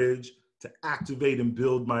new bridge, to activate and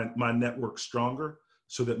build my network stronger,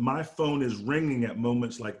 so that my phone is ringing at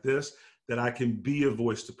moments like this, that I can be a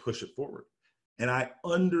voice to push it forward. And I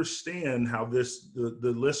understand how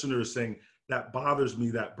the listener is saying, that bothers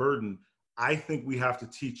me, that burden. I think we have to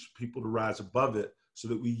teach people to rise above it so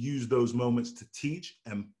that we use those moments to teach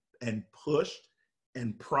and push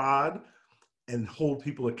and prod and hold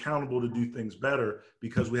people accountable to do things better,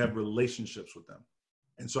 because we have relationships with them.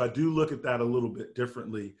 And so I do look at that a little bit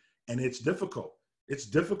differently. And it's difficult. It's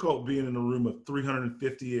difficult being in a room of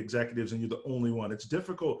 350 executives and you're the only one. It's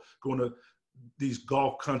difficult going to these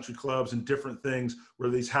golf country clubs and different things where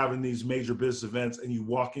they're having these major business events, and you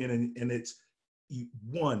walk in and it's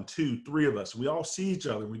 1, 2, 3 of us. We all see each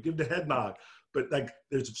other. We give the head nod, but like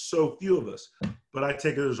there's so few of us. But I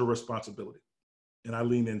take it as a responsibility and I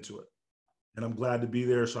lean into it. And I'm glad to be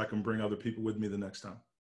there so I can bring other people with me the next time.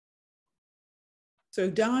 So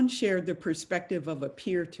Don shared the perspective of a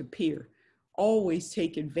peer-to-peer. Always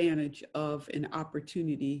take advantage of an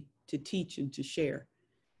opportunity to teach and to share.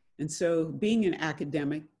 And so being an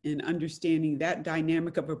academic and understanding that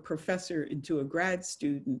dynamic of a professor into a grad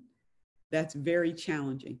student, that's very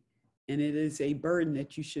challenging. And it is a burden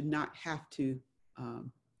that you should not have to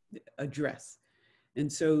address.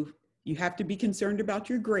 And so you have to be concerned about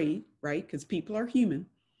your grade, right? Because people are human.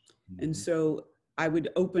 Mm-hmm. And so I would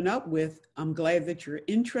open up with, I'm glad that you're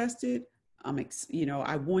interested. I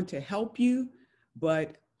want to help you,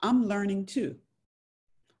 but I'm learning too.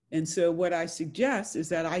 And so what I suggest is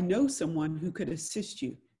that I know someone who could assist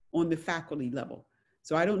you on the faculty level.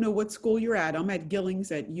 So I don't know what school you're at. I'm at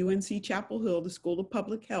Gillings at UNC Chapel Hill, the School of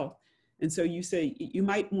Public Health. And so you say you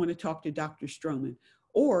might want to talk to Dr. Stroman.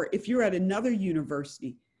 Or if you're at another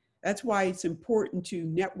university, that's why it's important to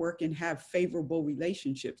network and have favorable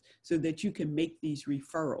relationships so that you can make these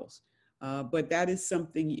referrals. But that is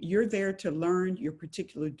something, you're there to learn your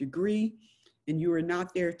particular degree, and you are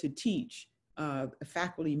not there to teach a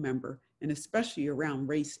faculty member, and especially around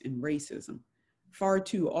race and racism. Far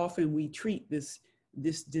too often we treat this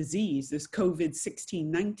disease, this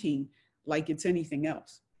COVID-19, like it's anything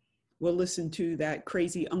else. We'll listen to that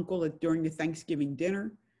crazy uncle during the Thanksgiving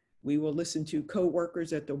dinner. We will listen to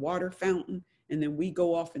coworkers at the water fountain, and then we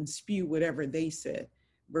go off and spew whatever they said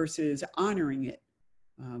versus honoring it.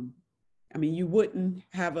 I mean, you wouldn't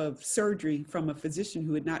have a surgery from a physician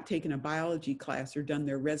who had not taken a biology class or done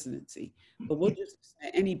their residency, but we'll just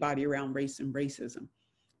anybody around race and racism.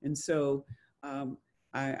 And so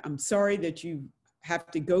I'm sorry that you have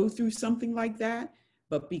to go through something like that,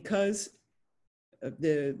 but because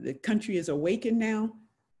the country is awakened now,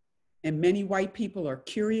 and many white people are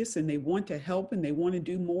curious and they want to help and they want to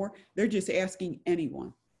do more, they're just asking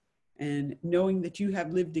anyone. And knowing that you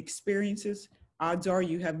have lived experiences, odds are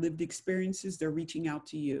you have lived experiences, they're reaching out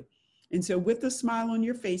to you. And so with a smile on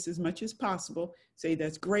your face as much as possible, say,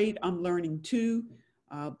 that's great, I'm learning too,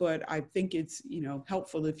 but I think it's, you know,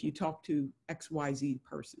 helpful if you talk to XYZ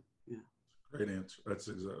person. Yeah. Great answer. That's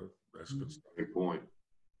exactly, that's good stuff. Great point.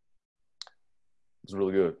 It's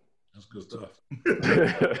really good. That's good stuff.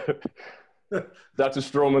 Dr.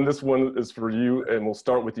 Stroman, this one is for you, and we'll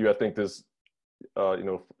start with you. I think this, you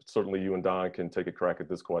know, certainly you and Don can take a crack at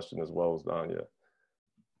this question as well as Danya.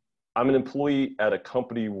 I'm an employee at a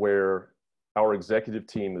company where our executive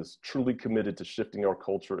team is truly committed to shifting our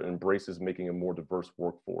culture and embraces making a more diverse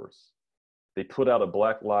workforce. They put out a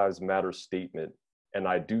Black Lives Matter statement, and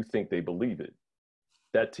I do think they believe it.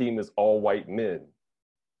 That team is all white men.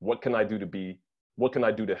 What can I do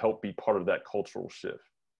to help be part of that cultural shift?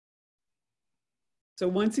 So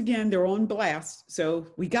once again, they're on blast. So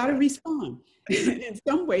we got to respond. In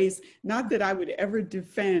some ways, not that I would ever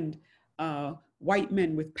defend white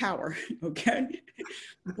men with power, okay?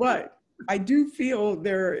 But I do feel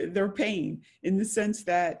their pain in the sense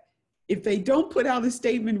that if they don't put out a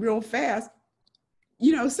statement real fast,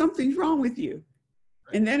 you know, something's wrong with you.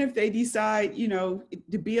 And then if they decide, you know,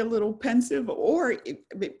 to be a little pensive or a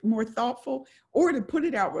bit more thoughtful or to put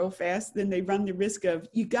it out real fast, then they run the risk of,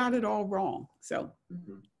 you got it all wrong. So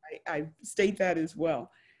I state that as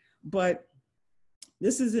well. But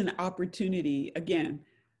this is an opportunity, again,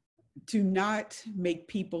 to not make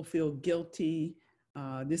people feel guilty.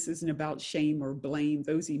 This isn't about shame or blame.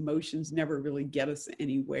 Those emotions never really get us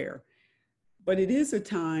anywhere. But it is a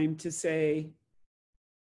time to say,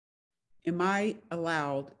 am I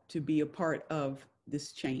allowed to be a part of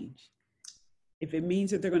this change? If it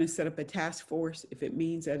means that they're going to set up a task force, if it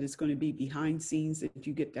means that it's going to be behind scenes, that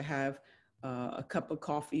you get to have a cup of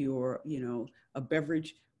coffee or, you know, a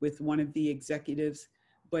beverage with one of the executives,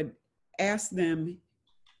 but ask them,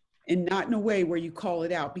 and not in a way where you call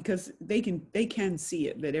it out, because they can see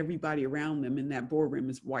it, that everybody around them in that boardroom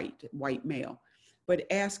is white male. But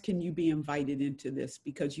ask, can you be invited into this?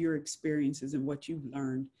 Because your experiences and what you've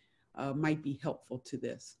learned might be helpful to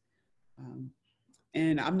this.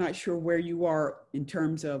 And I'm not sure where you are in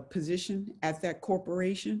terms of position at that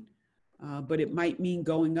corporation, but it might mean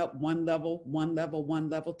going up one level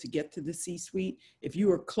to get to the C-suite. If you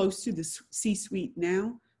are close to the C-suite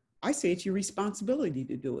now, I say it's your responsibility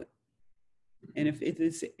to do it. And if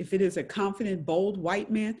it is a confident, bold white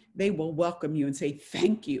man, they will welcome you and say,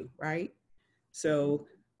 thank you, right? So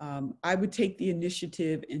I would take the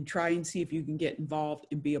initiative and try and see if you can get involved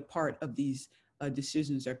and be a part of these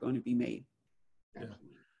decisions that are going to be made. Yeah,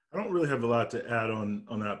 I don't really have a lot to add on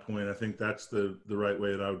that point. I think that's the right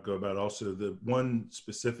way that I would go about it. Also, the one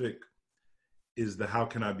specific is the how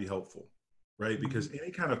can I be helpful, right? Because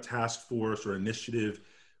any kind of task force or initiative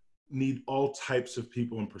need all types of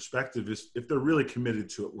people and perspectives if they're really committed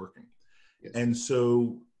to it working. Yes. And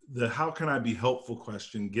so the how can I be helpful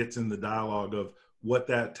question gets in the dialogue of what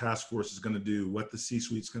that task force is going to do, what the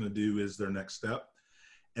C-suite's going to do is their next step.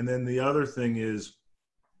 And then the other thing is,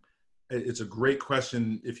 it's a great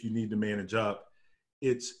question if you need to manage up.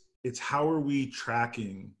 It's how are we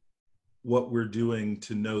tracking what we're doing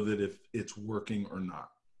to know that if it's working or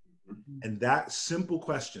not? And that simple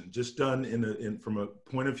question, just done from a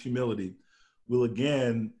point of humility, will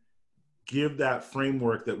again give that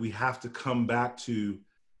framework that we have to come back to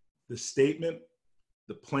the statement,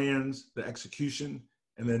 the plans, the execution,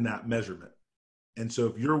 and then that measurement. And so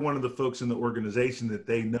if you're one of the folks in the organization that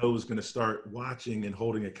they know is going to start watching and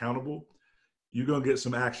holding accountable, you're going to get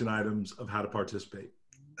some action items of how to participate.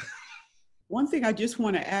 One thing I just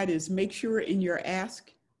want to add is make sure in your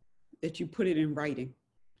ask that you put it in writing.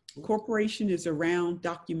 Corporation is around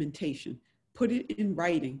documentation. Put it in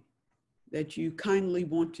writing that you kindly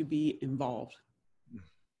want to be involved.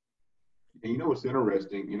 And you know what's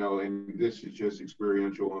interesting, you know, and this is just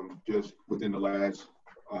experiential, just within the last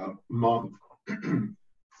month,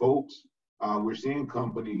 folks, we're seeing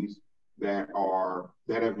companies that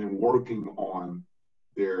have been working on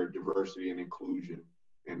their diversity and inclusion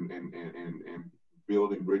and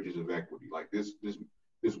building bridges of equity. Like this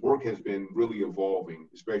work has been really evolving,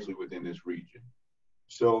 especially within this region.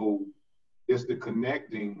 So it's the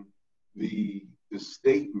connecting the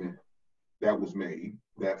statement that was made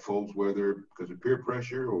that folks, whether because of peer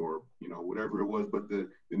pressure or, you know, whatever it was, but the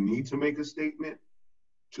need to make a statement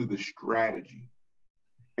to the strategy.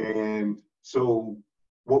 And so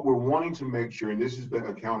what we're wanting to make sure, and this is the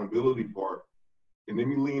accountability part, and let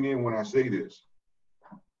me lean in when I say this,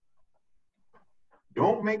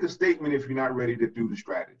 don't make a statement if you're not ready to do the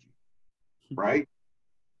strategy, right?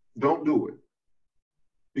 Don't do it.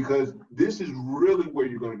 Because this is really where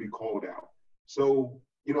you're going to be called out. So,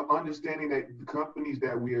 you know, understanding that the companies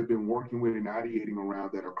that we have been working with and ideating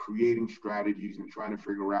around that are creating strategies and trying to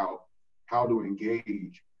figure out how to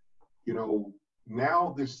engage, you know,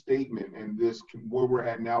 now this statement and this where we're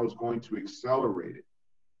at now is going to accelerate it.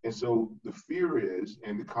 And so the fear is,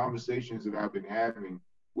 and the conversations that I've been having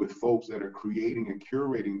with folks that are creating and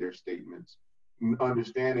curating their statements,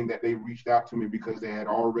 understanding that they reached out to me because they had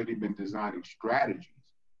already been designing strategies.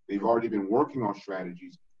 They've already been working on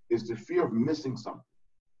strategies, is the fear of missing something.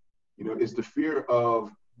 You know, it's the fear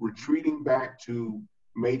of retreating back to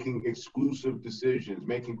making exclusive decisions,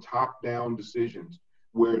 making top-down decisions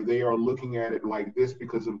where they are looking at it like this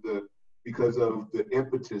because of the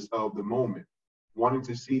impetus of the moment, wanting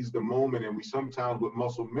to seize the moment. And we sometimes with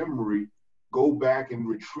muscle memory go back and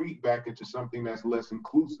retreat back into something that's less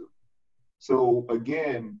inclusive. So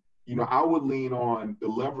again, you know, I would lean on the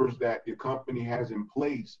levers that the company has in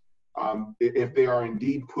place if they are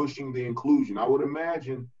indeed pushing the inclusion. I would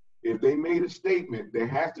imagine if they made a statement, there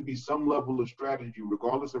has to be some level of strategy,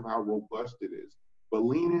 regardless of how robust it is. But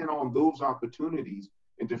lean in on those opportunities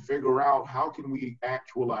and to figure out how can we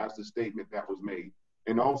actualize the statement that was made.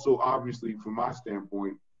 And also, obviously, from my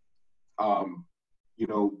standpoint, you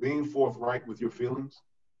know, being forthright with your feelings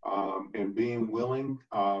and being willing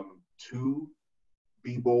to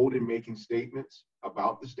be bold in making statements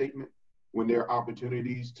about the statement when there are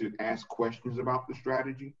opportunities to ask questions about the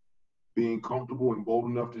strategy, being comfortable and bold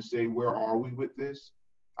enough to say, where are we with this?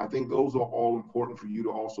 I think those are all important for you to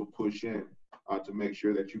also push in to make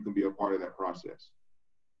sure that you can be a part of that process.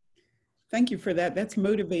 Thank you for that. That's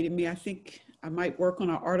motivated me. I think I might work on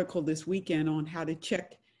an article this weekend on how to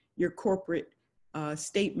check your corporate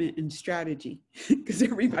statement and strategy, because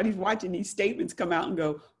everybody's watching these statements come out and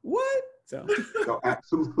go, what? So no,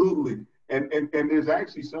 absolutely. And there's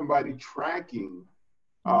actually somebody tracking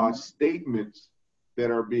statements that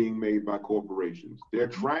are being made by corporations. They're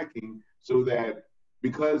tracking so that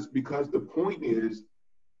because the point is,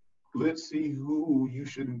 let's see who you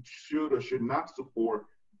should or should not support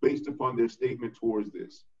based upon their statement towards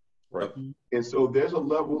this. Right. And so there's a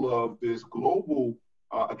level of this global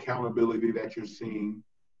accountability that you're seeing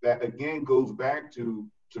that again goes back to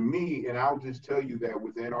me, and I'll just tell you that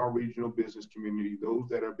within our regional business community, those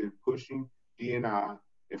that have been pushing D&I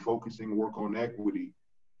and focusing work on equity,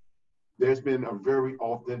 there's been a very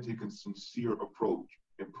authentic and sincere approach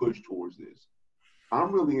and push towards this.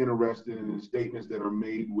 I'm really interested in the statements that are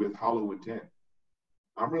made with hollow intent.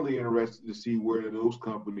 I'm really interested to see where those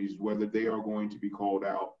companies, whether they are going to be called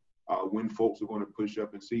out, when folks are going to push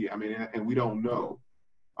up and see. I mean, and we don't know.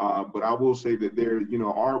 But I will say that there, you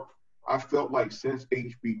know, I felt like since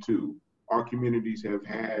HB2, our communities have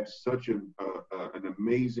had such an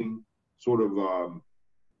amazing sort of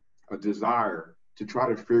a desire to try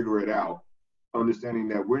to figure it out, understanding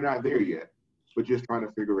that we're not there yet, but just trying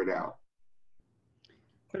to figure it out.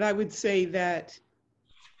 But I would say that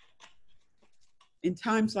in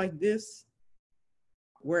times like this,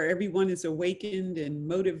 where everyone is awakened and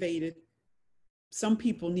motivated, some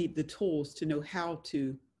people need the tools to know how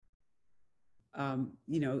to,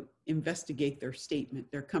 you know, investigate their statement,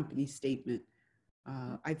 their company statement.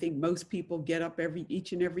 I think most people get up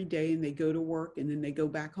each and every day and they go to work and then they go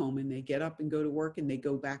back home, and they get up and go to work and they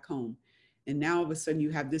go back home. And now all of a sudden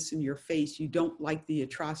you have this in your face. You don't like the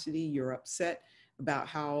atrocity. You're upset about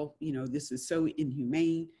how, you know, this is so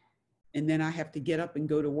inhumane. And then I have to get up and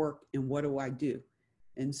go to work, and what do I do?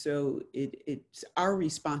 And so it's our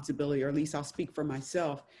responsibility, or at least I'll speak for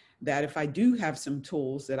myself. that if I do have some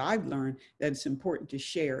tools that I've learned, that it's important to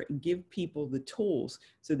share and give people the tools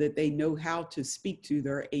so that they know how to speak to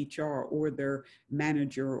their HR or their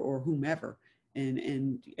manager or whomever.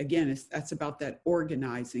 And again, that's about that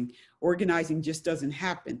organizing. Organizing just doesn't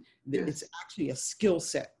happen. Yes. It's actually a skill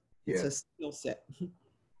set. It's Yes. a skill set.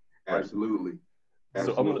 Absolutely.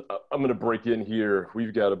 So I'm gonna break in here.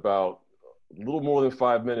 We've got about a little more than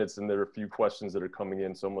 5 minutes, and there are a few questions that are coming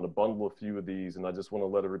in. So I'm gonna bundle a few of these, and I just want to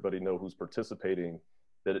let everybody know who's participating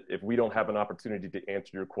that if we don't have an opportunity to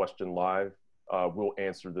answer your question live, we'll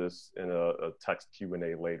answer this in a text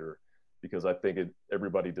Q&A later, because I think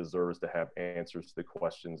everybody deserves to have answers to the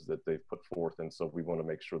questions that they've put forth. And so we want to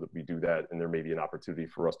make sure that we do that. And there may be an opportunity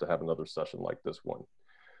for us to have another session like this one.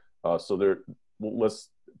 Let's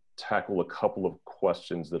tackle a couple of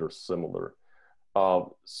questions that are similar.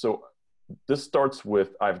 So this starts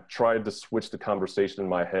with, I've tried to switch the conversation in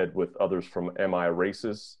my head with others from am I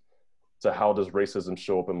racist to how does racism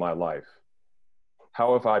show up in my life?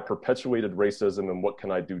 How have I perpetuated racism and what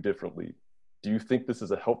can I do differently? Do you think this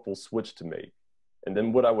is a helpful switch to make? And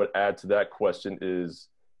then what I would add to that question is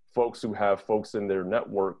folks who have folks in their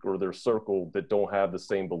network or their circle that don't have the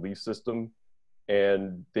same belief system,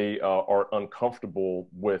 and they are uncomfortable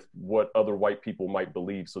with what other white people might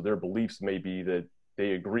believe. So their beliefs may be that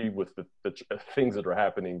they agree with the things that are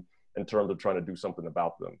happening in terms of trying to do something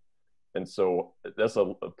about them. And so that's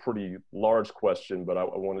a pretty large question, but I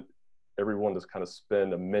wanted everyone to kind of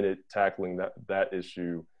spend a minute tackling that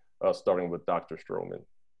issue, starting with Dr. Stroman.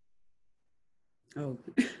 Oh.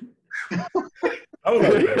 I was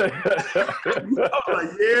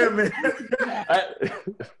like, yeah, man.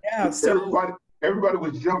 Yeah, so everybody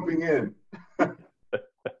was jumping in.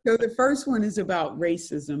 So the first one is about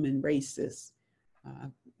racism and racists.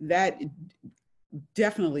 That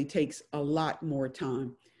definitely takes a lot more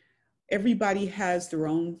time. Everybody has their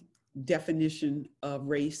own definition of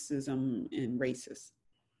racism and racist.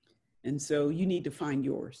 And so you need to find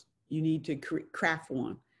yours. You need to craft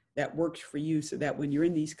one that works for you so that when you're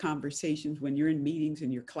in these conversations, when you're in meetings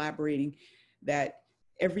and you're collaborating, that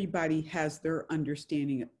everybody has their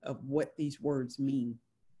understanding of what these words mean.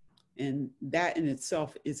 And that in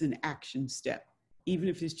itself is an action step. Even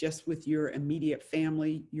if it's just with your immediate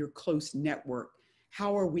family, your close network,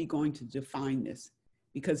 how are we going to define this?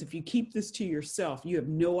 Because if you keep this to yourself, you have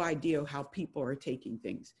no idea how people are taking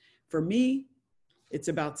things. For me, it's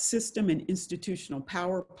about system and institutional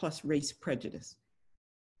power plus race prejudice.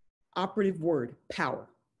 Operative word, power.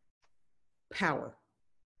 Power.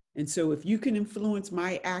 And so if you can influence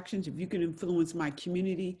my actions, if you can influence my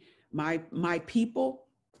community, my people,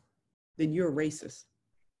 then you're a racist.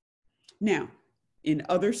 Now, in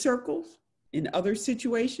other circles, in other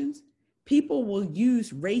situations, people will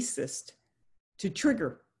use racist to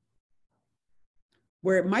trigger,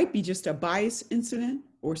 where it might be just a bias incident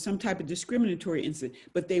or some type of discriminatory incident,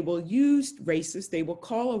 but they will use racist, they will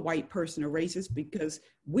call a white person a racist because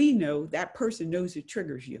we know that person knows it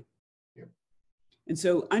triggers you. Yeah. And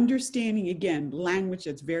so understanding, again, language,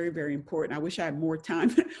 that's very, very important. I wish I had more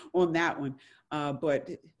time on that one, but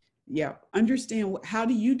yeah, understand how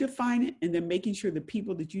do you define it, and then making sure the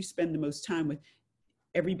people that you spend the most time with,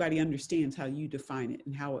 everybody understands how you define it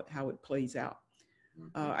and how it plays out.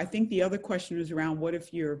 I think the other question is around what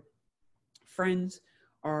if your friends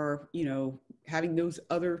are, having those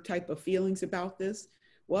other type of feelings about this?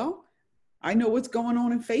 Well, I know what's going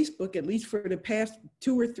on in Facebook, at least for the past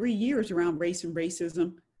 2 or 3 years around race and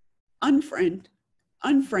racism. Unfriend,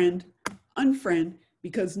 unfriend, unfriend,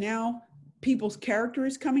 because now people's character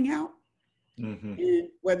is coming out. Mm-hmm. And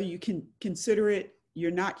whether you can consider it, you're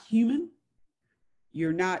not human,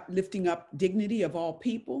 you're not lifting up dignity of all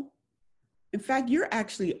people. In fact, you're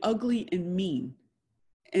actually ugly and mean.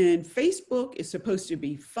 And Facebook is supposed to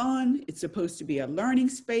be fun. It's supposed to be a learning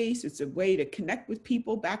space. It's a way to connect with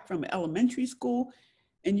people back from elementary school.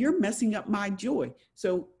 And you're messing up my joy.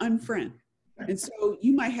 So unfriend. And so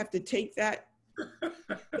you might have to take that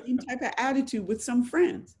same type of attitude with some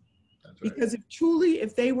friends. That's right. Because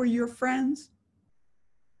if they were your friends,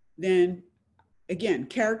 then again,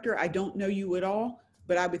 character, I don't know you at all,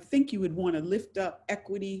 but I would think you would want to lift up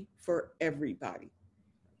equity for everybody.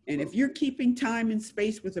 And if you're keeping time and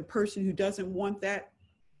space with a person who doesn't want that,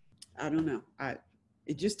 I don't know.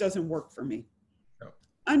 It just doesn't work for me. No.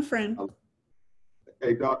 Unfriend.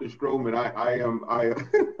 Hey, Dr. Stroman,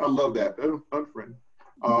 I love that. Unfriend.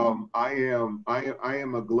 I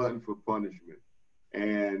am a glutton for punishment,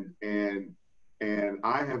 and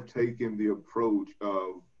I have taken the approach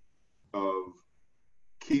of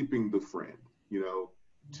keeping the friend,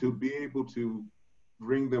 to be able to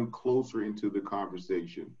bring them closer into the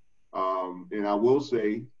conversation. And I will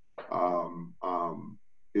say,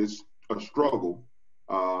 It's a struggle,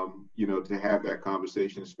 to have that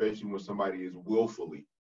conversation, especially when somebody is willfully.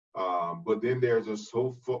 But then there's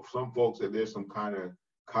some folks that there's some kind of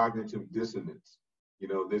cognitive dissonance.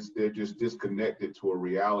 They're just disconnected to a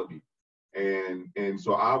reality. And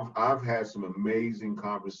so I've had some amazing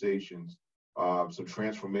conversations, some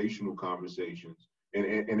transformational conversations,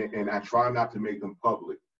 and I try not to make them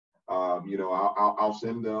public. I'll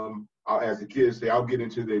send them, as the kids say, I'll get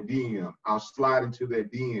into their DM. I'll slide into their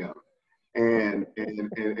DM and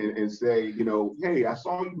say, hey, I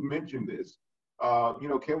saw you mention this.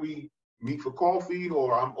 Can we meet for coffee?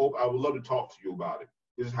 Or I would love to talk to you about it.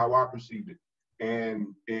 This is how I perceived it.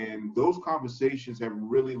 And those conversations have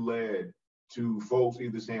really led to folks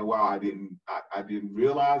either saying, wow, I didn't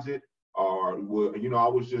realize it, or I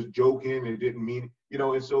was just joking and didn't mean it.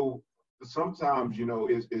 And so sometimes,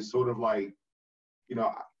 it's sort of like,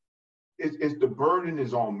 it's the burden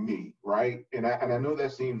is on me, right? And I know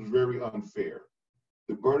that seems very unfair.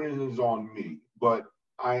 The burden is on me, but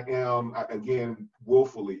I am, again,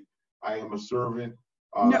 willfully, I am a servant.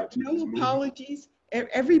 No apologies.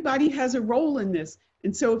 Everybody has a role in this.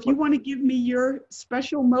 And so if you want to give me your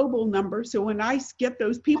special mobile number, so when I get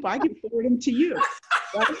those people, I can forward them to you.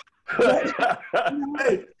 Right? But,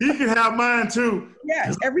 hey, you can have mine too.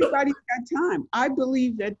 Yes, everybody's got time. I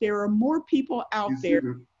believe that there are more people out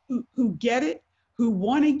there who get it, who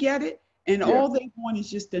want to get it, and all they want is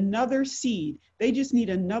just another seed. They just need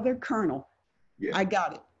another kernel. Yeah. I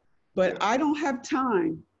got it. But I don't have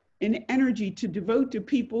time and energy to devote to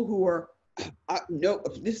people who are,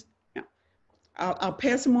 I'll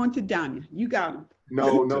pass them on to Danya. You got them.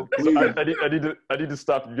 No, please. I need to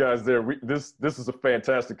stop you guys there. This is a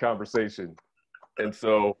fantastic conversation. And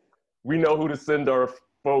so we know who to send our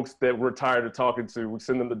folks that we're tired of talking to. We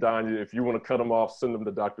send them to Danya. If you want to cut them off, send them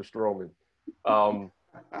to Dr. Stroman.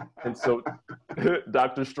 And so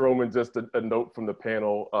Dr. Stroman, just a note from the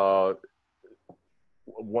panel.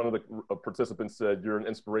 One of the participants said, you're an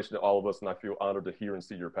inspiration to all of us, and I feel honored to hear and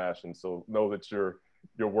see your passion. So know that your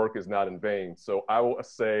work is not in vain. So I will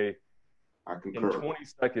say, I concur. In 20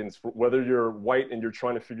 seconds, whether you're white and you're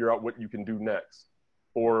trying to figure out what you can do next,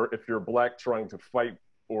 or if you're Black trying to fight,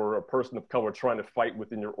 or a person of color trying to fight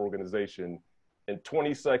within your organization, in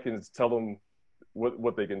 20 seconds, tell them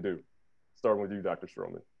what they can do. Starting with you, Dr.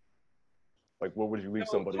 Stroman. Like, what would you leave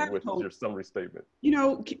somebody with as your summary statement?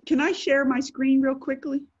 Can I share my screen real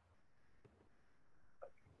quickly? I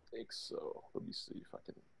think so. Let me see if I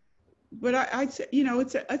can. But I'd say,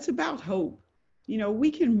 it's about hope.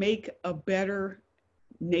 We can make a better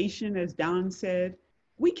nation, as Don said.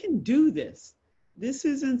 We can do this. This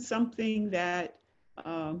isn't something that,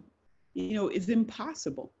 is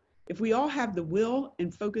impossible. If we all have the will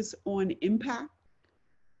and focus on impact.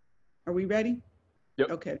 Are we ready? Yep.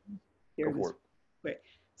 Okay. Here it is. Wait.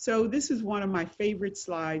 So this is one of my favorite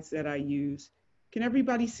slides that I use. Can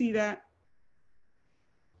everybody see that?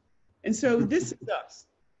 And so this is us,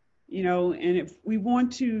 and if we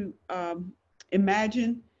want to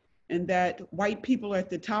imagine and that white people are at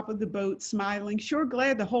the top of the boat smiling, sure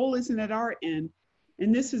glad the hole isn't at our end.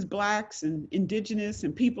 And this is Blacks and Indigenous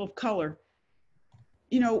and people of color.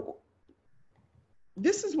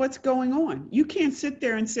 This is what's going on. You can't sit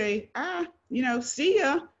there and say, see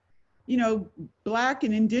ya. Black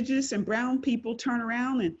and Indigenous and brown people turn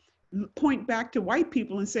around and point back to white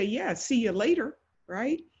people and say, yeah, see you later,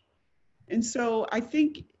 right? And so I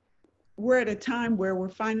think we're at a time where we're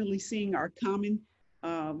finally seeing our common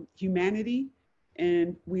humanity,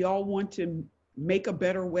 and we all want to make a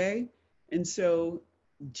better way. And so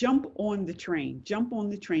jump on the train.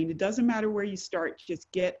 It doesn't matter where you start,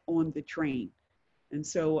 just get on the train. And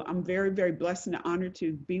so I'm very, very blessed and honored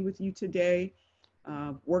to be with you today,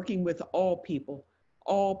 working with all people.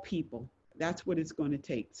 That's what it's going to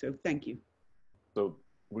take. So thank you. So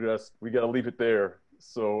we got to leave it there.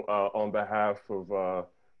 So on behalf of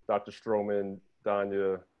Dr. Stroman,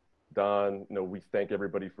 Danya, Don, we thank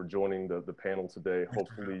everybody for joining the panel today.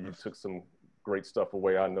 Hopefully you took some great stuff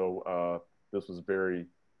away. I know this was very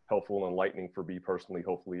helpful and enlightening for me personally.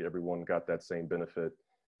 Hopefully everyone got that same benefit.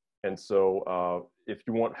 And so if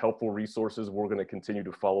you want helpful resources, we're going to continue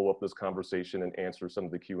to follow up this conversation and answer some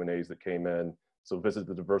of the Q&As that came in. So visit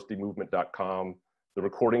thediversitymovement.com. The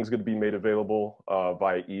recording is going to be made available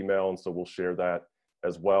via email, and so we'll share that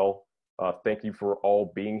as well. Thank you for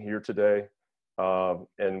all being here today.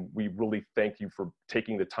 And we really thank you for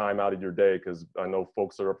taking the time out of your day, because I know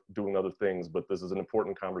folks are doing other things, but this is an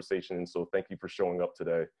important conversation. And so thank you for showing up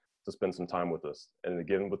today to spend some time with us. And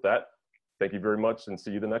again, with that, thank you very much, and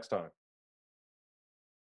see you the next time.